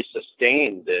actually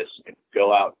sustain this and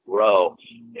go out, grow,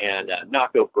 and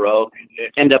not go broke.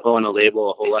 End up on a label,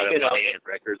 a whole lot of money and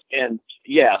records. And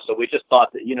so we just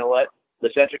thought that, what,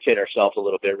 let's educate ourselves a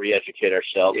little bit, re-educate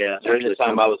ourselves. Yeah. During the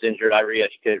time I was injured, I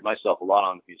re-educated myself a lot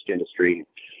on the music industry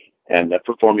and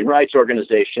performing rights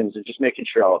organizations and just making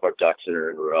sure all of our ducks are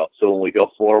in a row. So when we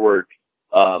go forward,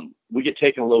 we get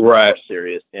taken a little bit more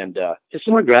serious, and it's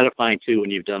more gratifying too when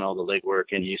you've done all the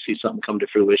legwork and you see something come to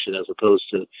fruition, as opposed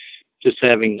to just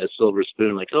having a silver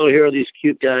spoon, like, oh, here are these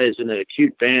cute guys in a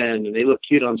cute band and they look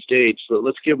cute on stage, so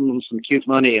let's give them some cute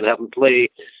money and have them play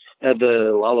at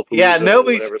the Lollapalooza. Yeah,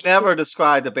 nobody's never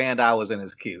described the band I was in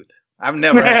as cute. I've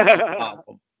never had this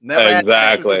problem. Never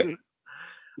exactly.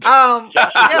 You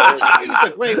used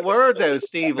a great word though,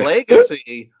 Steve,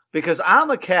 legacy. Because I'm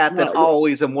a cat that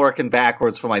always am working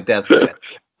backwards for my deathbed.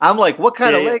 I'm like, what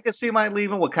kind of legacy am I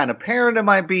leaving? What kind of parent am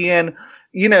I being?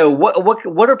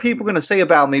 What are people going to say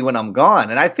about me when I'm gone?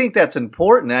 And I think that's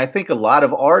important. And I think a lot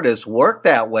of artists work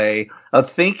that way, of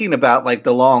thinking about like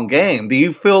the long game. Do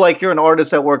you feel like you're an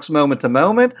artist that works moment to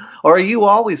moment, or are you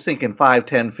always thinking 5,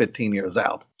 10, 15 years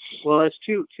out? Well, it's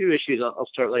two issues. I'll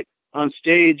start like on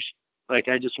stage. Like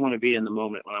I just want to be in the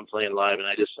moment when I'm playing live, and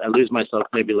I lose myself.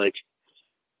 Maybe like,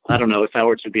 I don't know, if I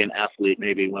were to be an athlete,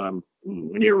 maybe when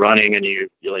you're running and you're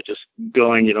like just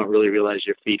going, you don't really realize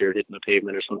your feet are hitting the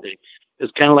pavement or something.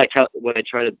 It's kind of like what I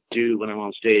try to do when I'm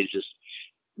on stage, just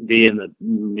be in the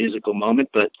musical moment.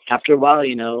 But after a while,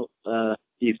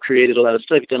 you've created a lot of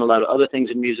stuff. You've done a lot of other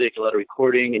things in music, a lot of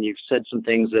recording, and you've said some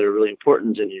things that are really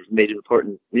important, and you've made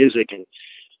important music. And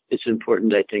it's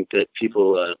important, I think, that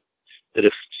people, that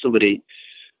if somebody,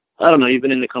 I don't know, you've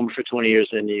been in the coma for 20 years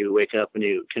and you wake up and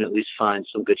you can at least find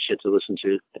some good shit to listen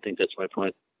to. I think that's my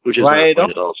point, which is right. My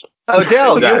point also.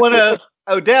 Odell,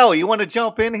 exactly. you want to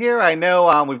jump in here? I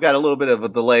know we've got a little bit of a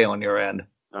delay on your end.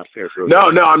 Not fair for No,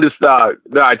 I'm just I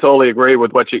totally agree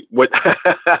with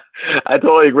I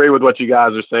totally agree with what you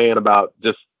guys are saying about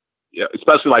just,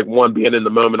 especially like one being in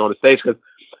the moment on the stage, because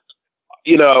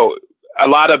a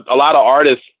lot of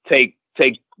artists take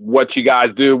what you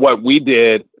guys do, what we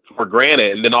did, for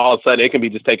granted, and then all of a sudden it can be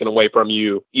just taken away from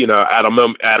you, at a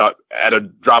moment, at a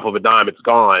drop of a dime, it's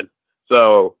gone.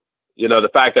 So, the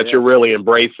fact that you're really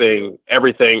embracing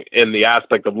everything in the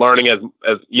aspect of learning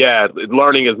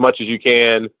learning as much as you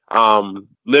can,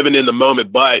 living in the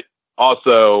moment, but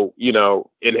also,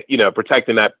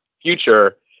 protecting that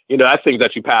future, that's things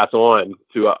that you pass on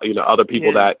to, other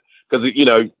people that, because,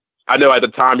 I know at the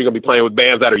time you're going to be playing with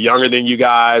bands that are younger than you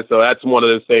guys. So that's one of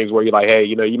those things where you're like, hey,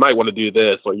 you might want to do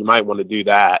this or you might want to do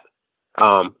that.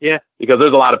 Because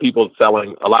there's a lot of people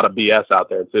selling a lot of BS out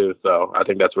there too. So I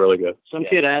think that's really good. Some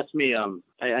kid asked me,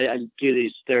 I do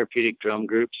these therapeutic drum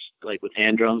groups, like with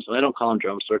hand drums. And I don't call them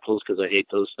drum circles because I hate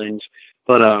those things.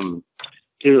 But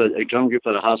do a drum group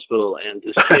at a hospital. And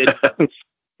this kid,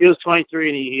 he was 23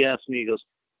 and he asked me, he goes,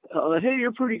 hey,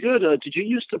 you're pretty good. Did you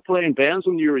used to play in bands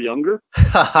when you were younger?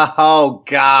 Oh,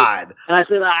 God. And I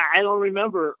said, I don't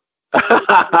remember. We're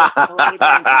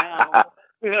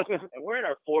in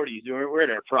our 40s. We're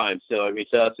in our prime. So, I mean,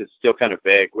 to us, it's still kind of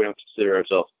vague. We don't consider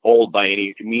ourselves old by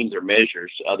any means or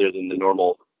measures other than the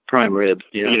normal prime rib,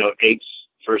 eights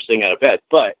first thing out of bed.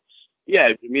 But,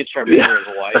 yeah, me and Charlie were in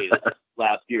Hawaii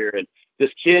last year. And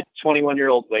this kid,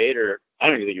 21-year-old Wade, or I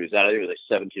don't even think he was that. I think he was like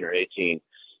 17 or 18.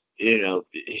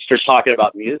 He starts talking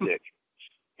about music,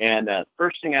 and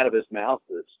first thing out of his mouth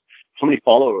is, "How many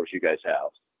followers you guys have?"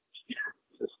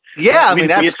 Yeah, I mean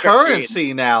that's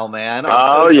currency now, man.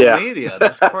 On social media,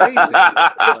 that's crazy.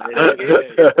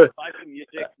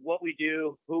 Music, what we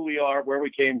do, who we are, where we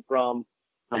came from,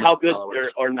 how good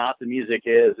or not the music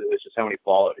is. It's just how many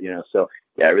followers, So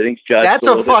yeah, everything's judged. That's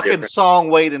a fucking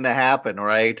song waiting to happen,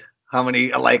 right? How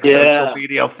many social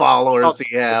media followers do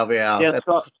you have? Yeah.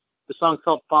 The song's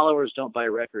called "Followers Don't Buy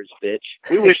Records, Bitch."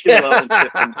 We wish you well and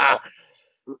tip him well.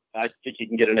 I think you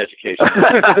can get an education.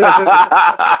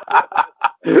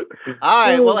 All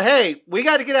right. Well, hey, we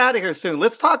got to get out of here soon.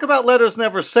 Let's talk about Letters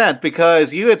Never Sent,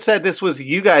 because you had said this was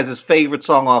you guys' favorite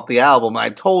song off the album. I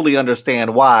totally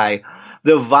understand why.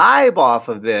 The vibe off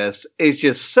of this is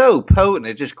just so potent.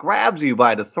 It just grabs you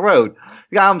by the throat.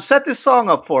 Set this song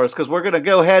up for us, because we're going to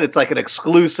go ahead. It's like an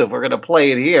exclusive. We're going to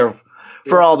play it here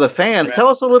for all the fans. Tell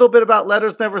us a little bit about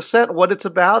Letters Never Sent, what it's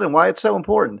about, and why it's so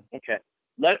important. Okay.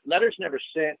 Letters Never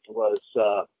Sent was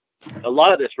a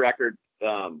lot of this record.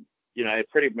 I had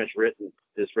pretty much written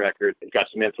this record and got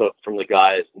some input from the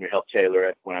guys and we helped tailor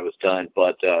it when I was done.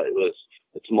 But it was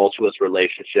a tumultuous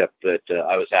relationship that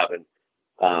I was having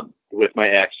with my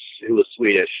ex, who was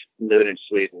Swedish, living in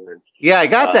Sweden. And, yeah, I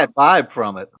got that vibe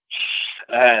from it.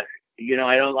 You know,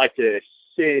 I don't like to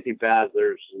say anything bad.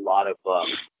 There's a lot of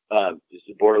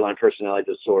borderline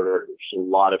personality disorder. There's a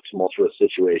lot of tumultuous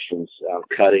situations,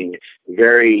 cutting,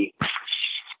 very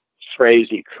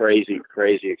crazy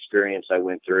experience I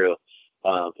went through.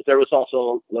 But there was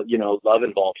also, you know, love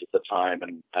involved at the time.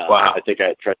 And wow. I think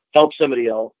I tried to help somebody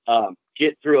else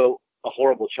get through a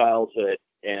horrible childhood.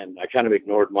 And I kind of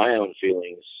ignored my own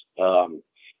feelings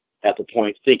at the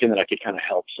point, thinking that I could kind of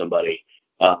help somebody.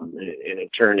 And in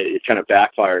turn, it kind of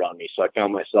backfired on me. So I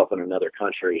found myself in another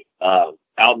country,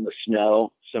 out in the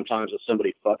snow, sometimes with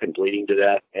somebody fucking bleeding to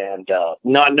death, and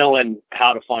not knowing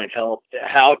how to find help,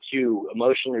 how to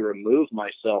emotionally remove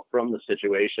myself from the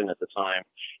situation at the time.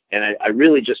 And I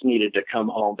really just needed to come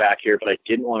home back here, but I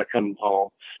didn't want to come home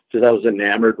because I was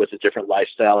enamored with a different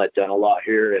lifestyle. I'd done a lot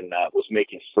here and was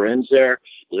making friends there.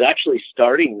 I was actually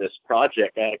starting this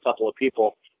project. I had a couple of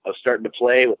people I was starting to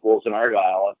play with, Wolves and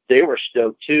Argyle. They were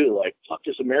stoked too. Like, fuck,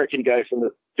 this American guy from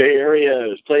the Bay Area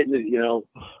who's played in the, you know,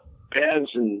 bands.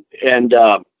 And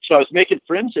so I was making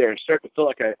friends there and starting to feel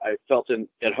like I felt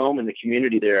at home in the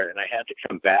community there, and I had to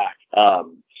come back.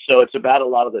 So it's about a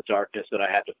lot of the darkness that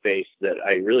I had to face that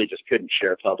I really just couldn't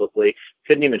share publicly.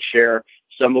 Couldn't even share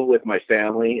some of it with my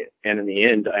family. And in the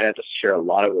end, I had to share a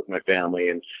lot of it with my family.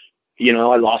 And, you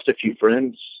know, I lost a few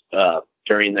friends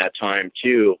during that time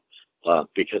too.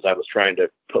 Because I was trying to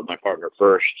put my partner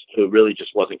first, who really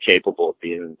just wasn't capable of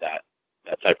being in that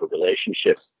type of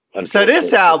relationship. So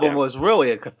this album was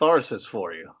really a catharsis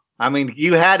for you. I mean,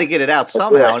 you had to get it out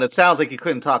somehow, and it sounds like you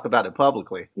couldn't talk about it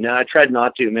publicly. No, I tried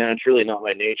not to, man. It's really not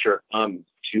my nature. You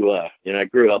know, I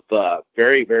grew up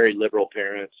very, very liberal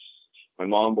parents. My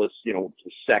mom was, you know,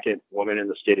 the second woman in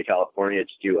the state of California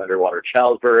to do underwater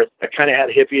childbirth. I kind of had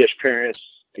hippie-ish parents,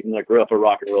 even though I grew up a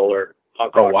rock and roller.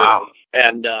 Oh, wow.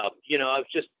 And, you know, I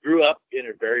just grew up in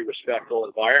a very respectful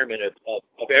environment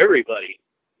of everybody,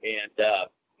 and,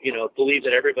 you know, believe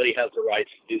that everybody has the right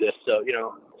to do this. So, you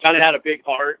know, kind of had a big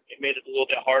heart. It made it a little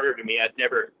bit harder to me. I'd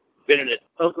never been in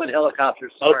Oakland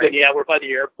helicopters. Oakland, yeah, we're by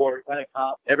the airport.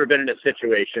 Never been in a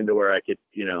situation to where I could,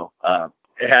 you know,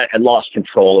 had lost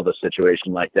control of a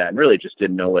situation like that and really just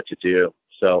didn't know what to do.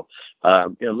 So,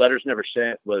 you know, Letters Never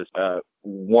Sent was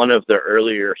one of the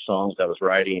earlier songs I was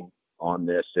writing on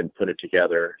this and put it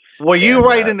together. Were you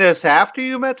writing this after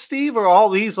you met Steve, or all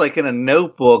these like in a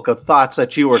notebook of thoughts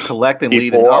that you were collecting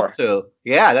leading up to?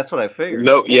 Yeah, that's what I figured.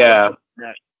 No, yeah.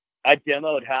 I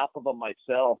demoed half of them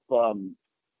myself,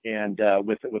 and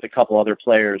with a couple other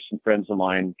players and friends of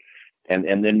mine,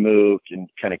 and then moved and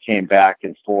kind of came back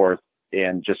and forth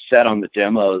and just sat on the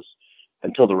demos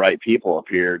until the right people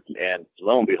appeared. And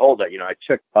lo and behold, you know, I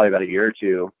took probably about a year or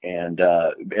two and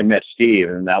met Steve,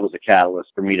 and that was a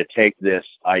catalyst for me to take this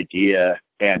idea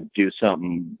and do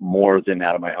something more than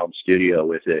out of my home studio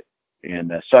with it.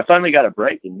 And so I finally got a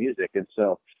break in music. And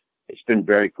so it's been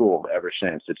very cool ever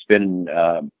since. It's been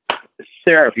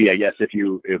therapy, I guess, if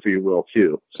you will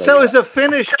too. So yeah. Is the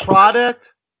finished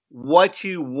product what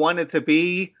you wanted to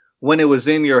be when it was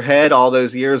in your head all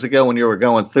those years ago when you were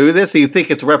going through this? Or you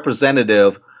think it's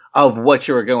representative of what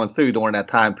you were going through during that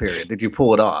time period? Did you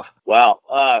pull it off? Wow.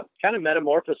 Kind of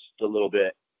metamorphosed a little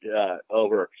bit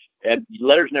over. And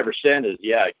Letters Never Sent is,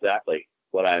 yeah, exactly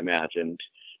what I imagined.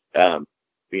 You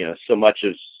know, so much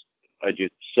as I do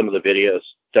some of the video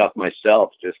stuff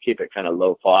myself, just keep it kind of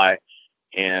lo-fi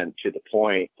and to the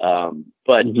point.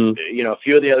 But, you know, a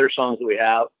few of the other songs that we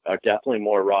have are definitely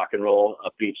more rock and roll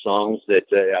upbeat songs that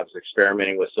I was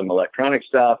experimenting with some electronic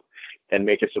stuff and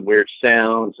making some weird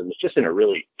sounds. And it's just in a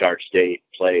really dark state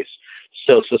place.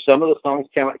 So some of the songs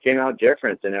came out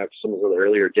different than some of the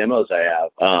earlier demos I have.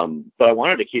 But I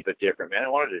wanted to keep it different, man. I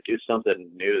wanted to do something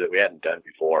new that we hadn't done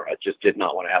before. I just did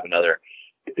not want to have another,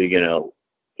 you know,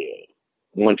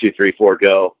 1, 2, 3, 4,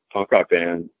 go punk rock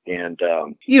band. And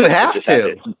you have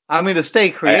to. I mean, to stay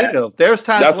creative. There's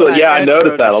times when I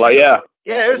noticed that a lot. Yeah,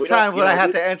 there's times when I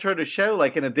had to intro the show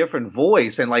like in a different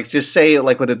voice and like just say it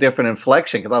like with a different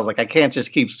inflection, because I was like, I can't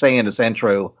just keep saying this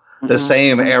intro the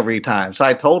same every time. So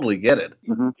I totally get it.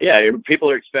 Yeah,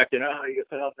 people are expecting, oh, you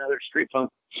put out another street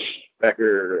punk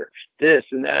record or this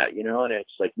and that, you know, and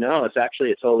it's like, no, it's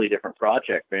actually a totally different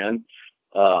project, man.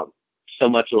 So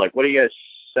much like, what do you guys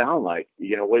sound like?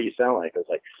 You know, what do you sound like? It's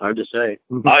like, hard to say.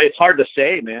 It's hard to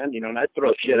say, man. You know, and I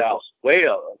throw shit out way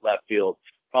out left field,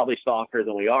 probably softer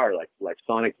than we are, like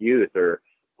Sonic Youth or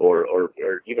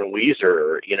even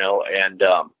Weezer, you know, and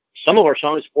some of our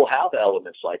songs will have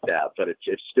elements like that, but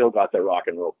it's still got the rock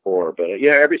and roll core. But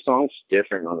yeah, every song's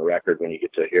different on the record when you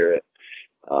get to hear it.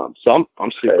 So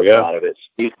I'm super proud of it.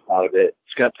 Steve's proud of it.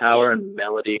 It's got power and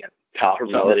melody and power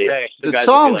melody. The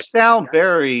songs sound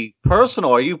very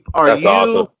personal. Are you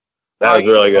awesome. That was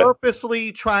really good.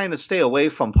 Purposely trying to stay away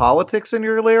from politics in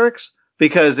your lyrics?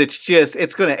 Because it's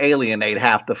going to alienate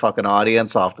half the fucking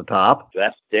audience off the top.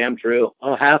 That's damn true.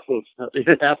 Oh, half of.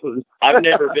 I've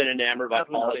never been enamored by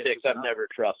politics. I've never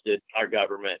trusted our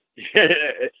government.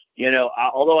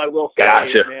 Although I will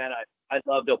say, man, I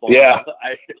loved Obama. Yeah.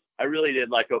 I really did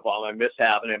like Obama. I miss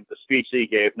having him. The speech that he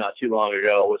gave not too long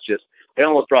ago was just, it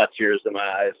almost brought tears to my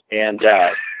eyes. And,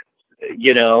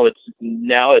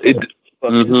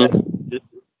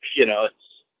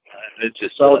 it's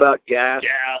just all about gas,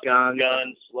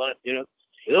 guns.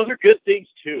 Those are good things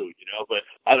too, but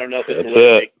I don't know if it's going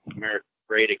to make America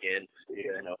great again,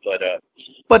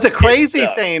 But the crazy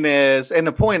thing is, and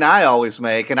the point I always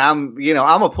make, and I'm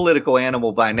a political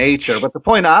animal by nature, but the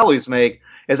point I always make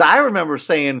is I remember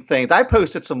saying things. I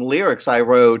posted some lyrics I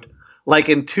wrote like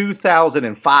in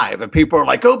 2005, and people are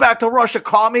like, "Go back to Russia,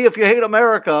 commie, if you hate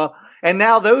America." And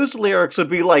now those lyrics would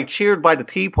be like cheered by the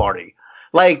Tea Party.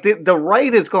 Like the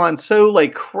right has gone so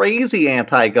like crazy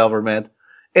anti-government.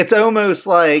 It's almost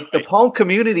like the punk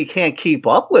community can't keep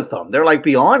up with them. They're like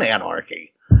beyond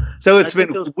anarchy. So it's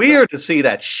been weird to see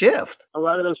that shift. A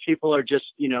lot of those people are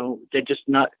just,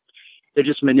 they're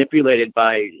just manipulated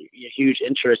by huge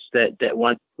interests that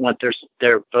want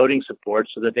their voting support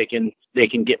so that they can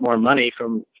get more money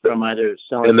from either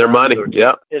selling and their money,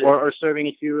 or serving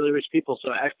a few really rich people.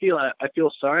 So I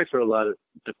feel sorry for a lot of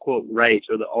the quote right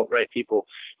or the alt-right people,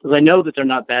 because I know that they're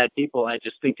not bad people. I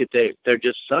just think that they're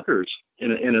just suckers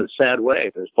in a sad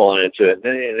way. They're falling into it,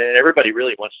 and everybody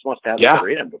really wants to have the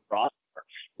freedom to prosper,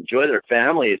 enjoy their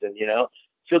families, and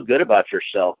feel good about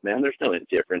yourself, man. There's no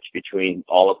indifference between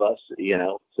all of us,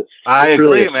 I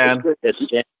agree, man.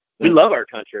 We love our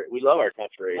country.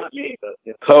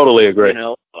 Totally agree.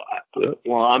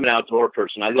 Well, I'm an outdoor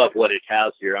person. I love what it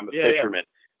has here. I'm a fisherman.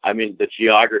 I mean, the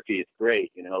geography is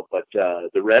great, but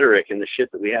the rhetoric and the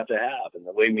shit that we have to have, and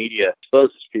the way media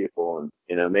exposes people,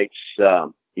 and makes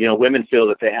women feel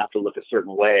that they have to look a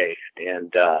certain way,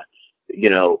 and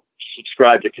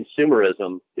subscribe to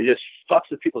consumerism. It just fucks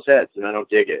with people's heads, and I don't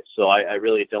dig it. So I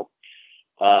really don't.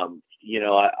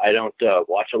 I don't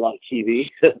watch a lot of TV.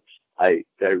 I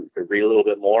read a little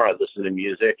bit more. I listen to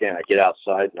music, and I get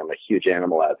outside, and I'm a huge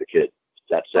animal advocate.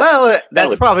 That's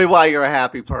probably why you're a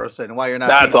happy person. Why you're not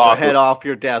taking your head off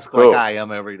your desk like I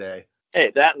am every day.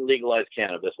 Hey, that and legalize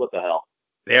cannabis. What the hell?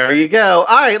 There you go.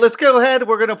 All right, let's go ahead.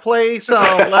 We're going to play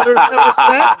some letters that were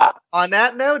sent on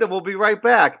that note, and we'll be right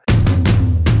back.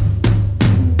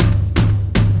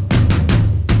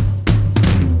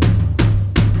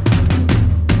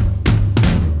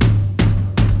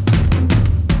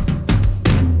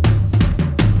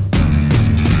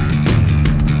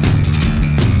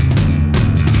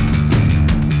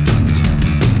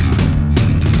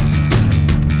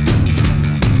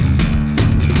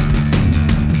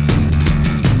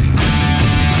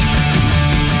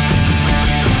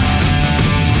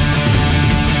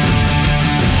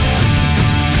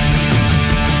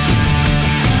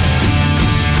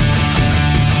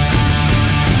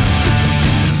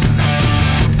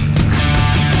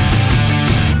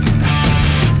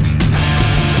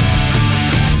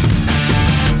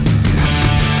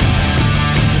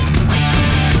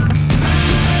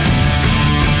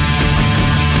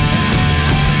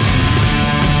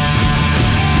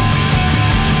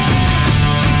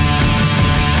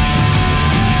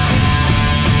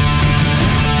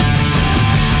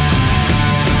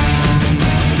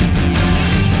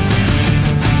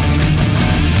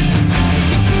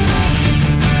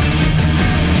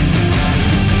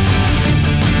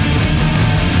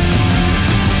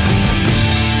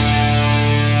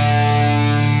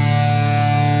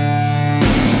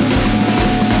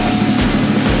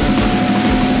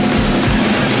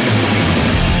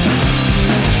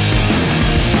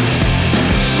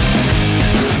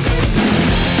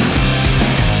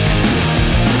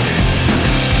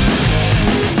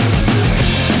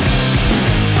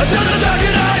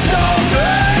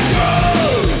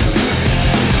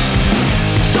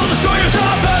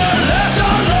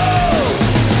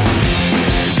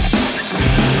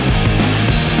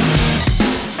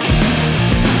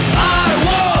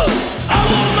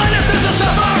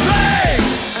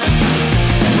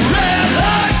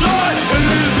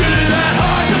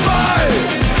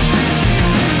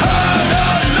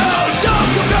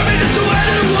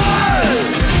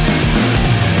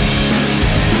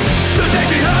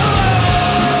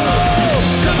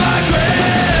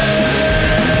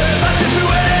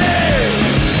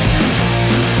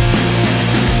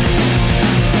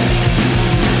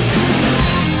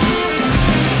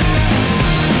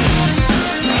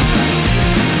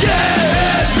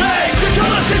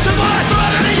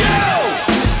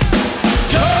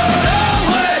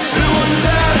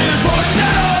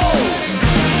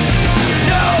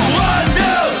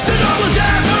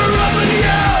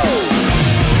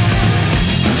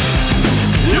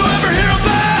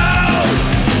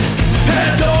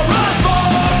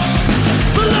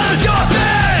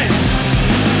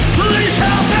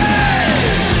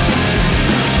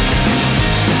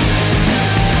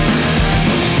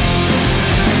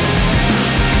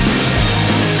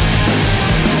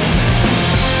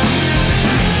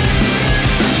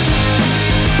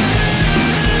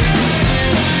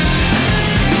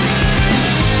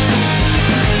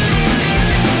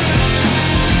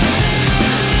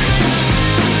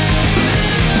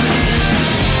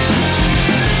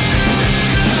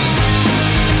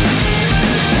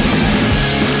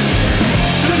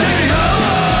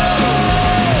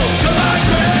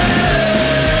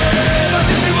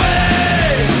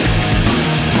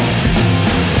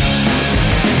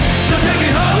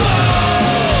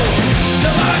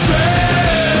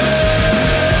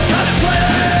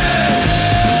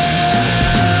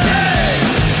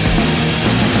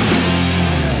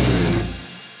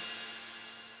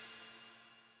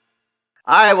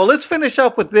 right, well, let's finish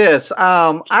up with this.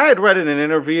 I had read in an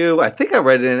interview, I think I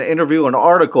read in an interview, an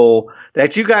article,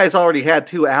 that you guys already had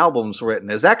 2 albums written.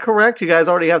 Is that correct? You guys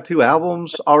already have 2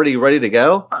 albums already ready to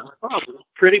go?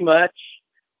 Pretty much.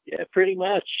 Yeah, pretty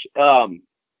much. Well,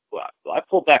 I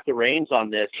pulled back the reins on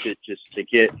this to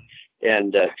get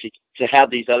and to have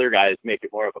these other guys make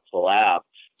it more of a collab.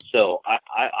 So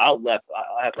I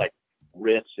have like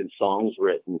riffs and songs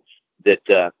written that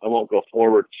I won't go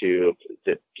forward to,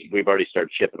 that we've already started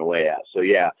chipping away at. So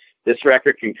yeah, this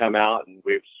record can come out, and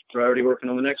we're already working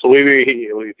on the next one.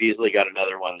 We've easily got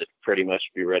another one that pretty much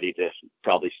be ready to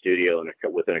probably studio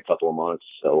within a couple of months.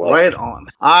 So right on.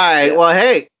 All right. Yeah. Well,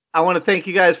 hey, I want to thank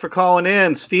you guys for calling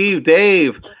in. Steve,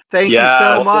 Dave, thank you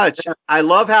so much. I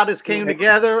love how this came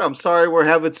together. I'm sorry we're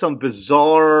having some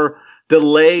bizarre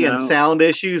delay and sound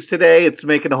issues today. It's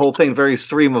making the whole thing very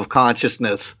stream of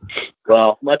consciousness.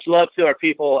 Well, much love to our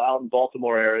people out in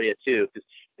Baltimore area too, because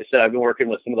I said I've been working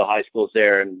with some of the high schools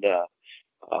there, and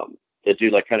they do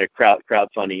like kind of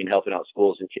crowdfunding and helping out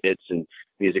schools and kids and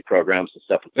music programs and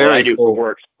stuff. Very I do cool. For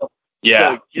work.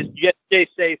 Yeah. So just stay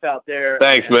safe out there.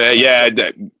 Thanks, man. Yeah.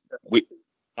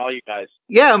 All you guys.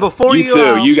 Yeah, and before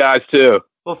you you guys too.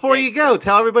 Before you go,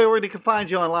 tell everybody where they can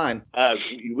find you online.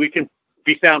 We can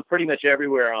be found pretty much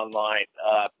everywhere online.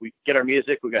 We get our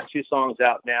music. We've got 2 songs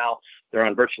out now. They're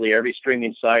on virtually every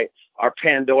streaming site. Our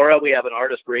Pandora, we have an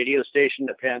artist radio station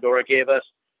that Pandora gave us.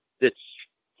 That's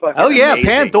amazing.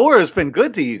 Pandora's been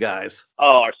good to you guys.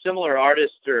 Oh, our similar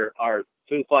artists are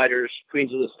Foo Fighters,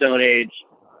 Queens of the Stone Age,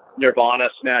 Nirvana,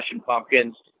 Smashing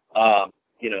Pumpkins,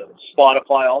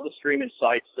 Spotify, all the streaming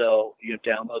sites. So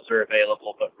downloads are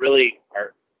available. But really,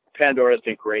 our Pandora has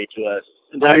been great to us.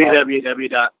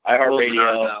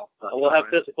 www.iHeartRadio. We'll have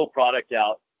physical product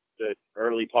out the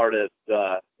early part of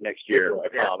next year, I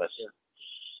promise.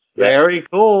 Very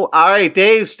cool. All right,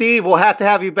 Dave, Steve, we'll have to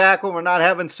have you back when we're not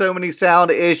having so many sound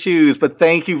issues, but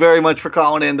thank you very much for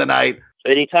calling in tonight.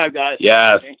 Anytime, guys.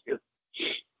 Yes. Thank you.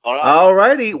 All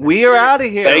righty, we are out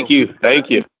of here. Thank you.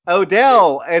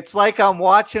 Odell, it's like I'm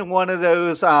watching one of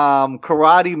those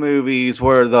karate movies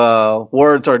where the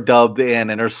words are dubbed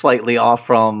in and are slightly off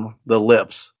from the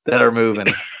lips that are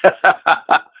moving.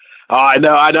 I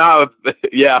know.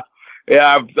 Yeah.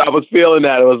 I was feeling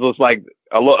that. It was just like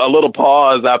a little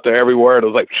pause after every word. It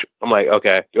was like, I'm like,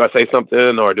 okay, do I say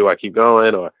something or do I keep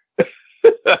going? Or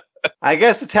I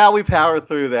guess it's how we power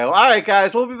through, though. All right,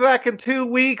 guys, we'll be back in 2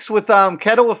 weeks with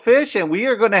Kettle of Fish, and we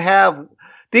are going to have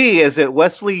is it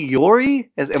Wesley Uri?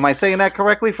 Am I saying that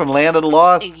correctly? From Land of the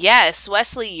Lost? Yes,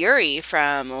 Wesley Uri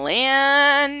from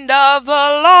Land of the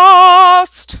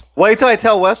Lost. Wait till I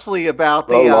tell Wesley about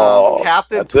the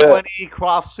Captain 20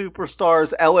 Croft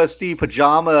Superstars LSD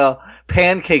pajama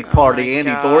pancake party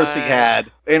Andy Dorsey had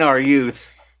in our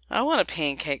youth. I want a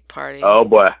pancake party. Oh,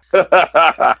 boy. Good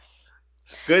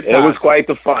times. It was quite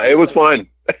the fun. It was fun.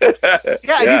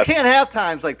 Yeah, you can't have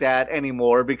times like that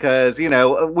anymore because,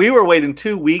 we were waiting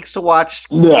 2 weeks to watch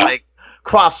like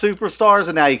Croft Superstars,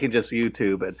 and now you can just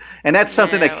YouTube it. And that's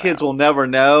something that kids will never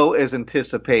know is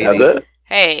anticipating.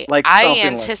 Hey, I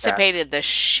anticipated the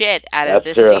shit out of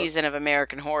this season of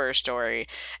American Horror Story,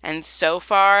 and so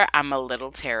far I'm a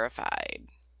little terrified.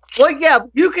 Well, yeah,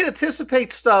 you can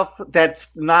anticipate stuff that's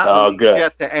not released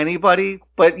yet to anybody,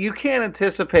 but you can't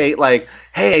anticipate, like,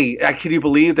 hey, can you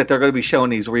believe that they're going to be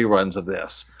showing these reruns of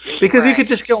this? Because you could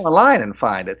just go online and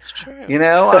find it. It's true.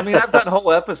 I mean, I've done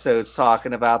whole episodes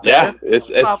talking about that. Yeah, it's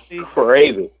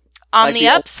crazy. On the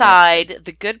upside,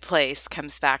 The Good Place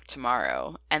comes back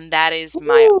tomorrow, and that is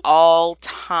my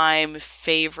all-time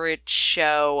favorite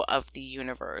show of the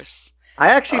universe. I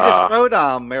actually just wrote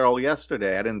Meryl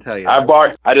yesterday. I didn't tell you.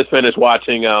 I just finished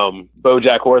watching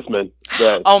BoJack Horseman.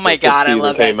 Oh my god, I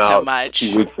love that so much.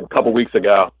 A couple weeks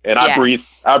ago, and I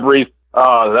breezed.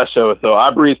 Oh, that show is so. I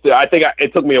breezed through. I think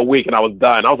it took me a week, and I was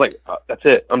done. I was like, that's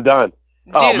it. I'm done.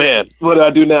 Dude. Oh man, what do I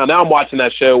do now? Now I'm watching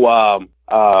that show.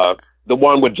 The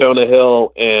one with Jonah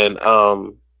Hill and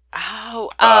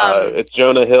it's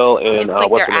Jonah Hill and it's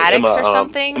like they're addicts or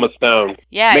something. Emma Stone.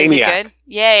 Yeah, Maniac. Is it good?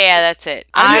 Yeah, that's it.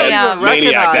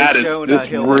 Maniac. That is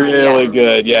really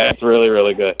good. Yeah, it's really,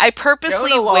 really good. I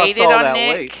purposely waited on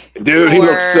Nick. Dude, he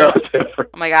looks so different.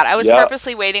 Oh my god, I was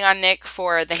purposely waiting on Nick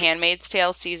for The Handmaid's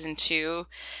Tale season 2,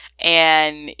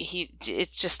 and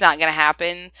it's just not gonna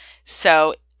happen.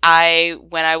 So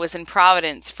when I was in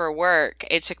Providence for work,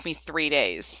 it took me 3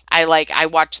 days. I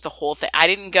watched the whole thing. I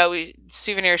didn't go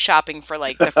souvenir shopping for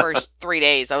like the first 3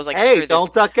 days. I was like, hey,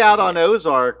 don't duck out on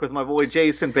Ozark with my boy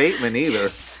Jason Bateman either.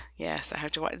 Yes, I have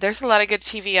to watch. There's a lot of good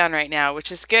TV on right now,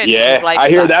 which is good. Yeah, life I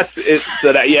hear sucks. that's it. So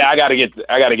I gotta get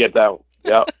that one.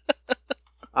 Yep.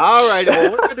 All right.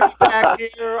 Well, we're going to be back here.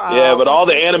 Yeah, but all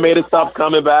the animated stuff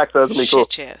coming back, so that's going to be cool.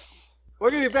 Yes. We're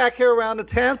going to be back here around the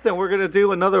 10th, and we're going to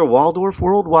do another Waldorf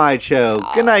Worldwide show.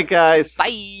 Good night, guys.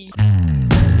 Bye.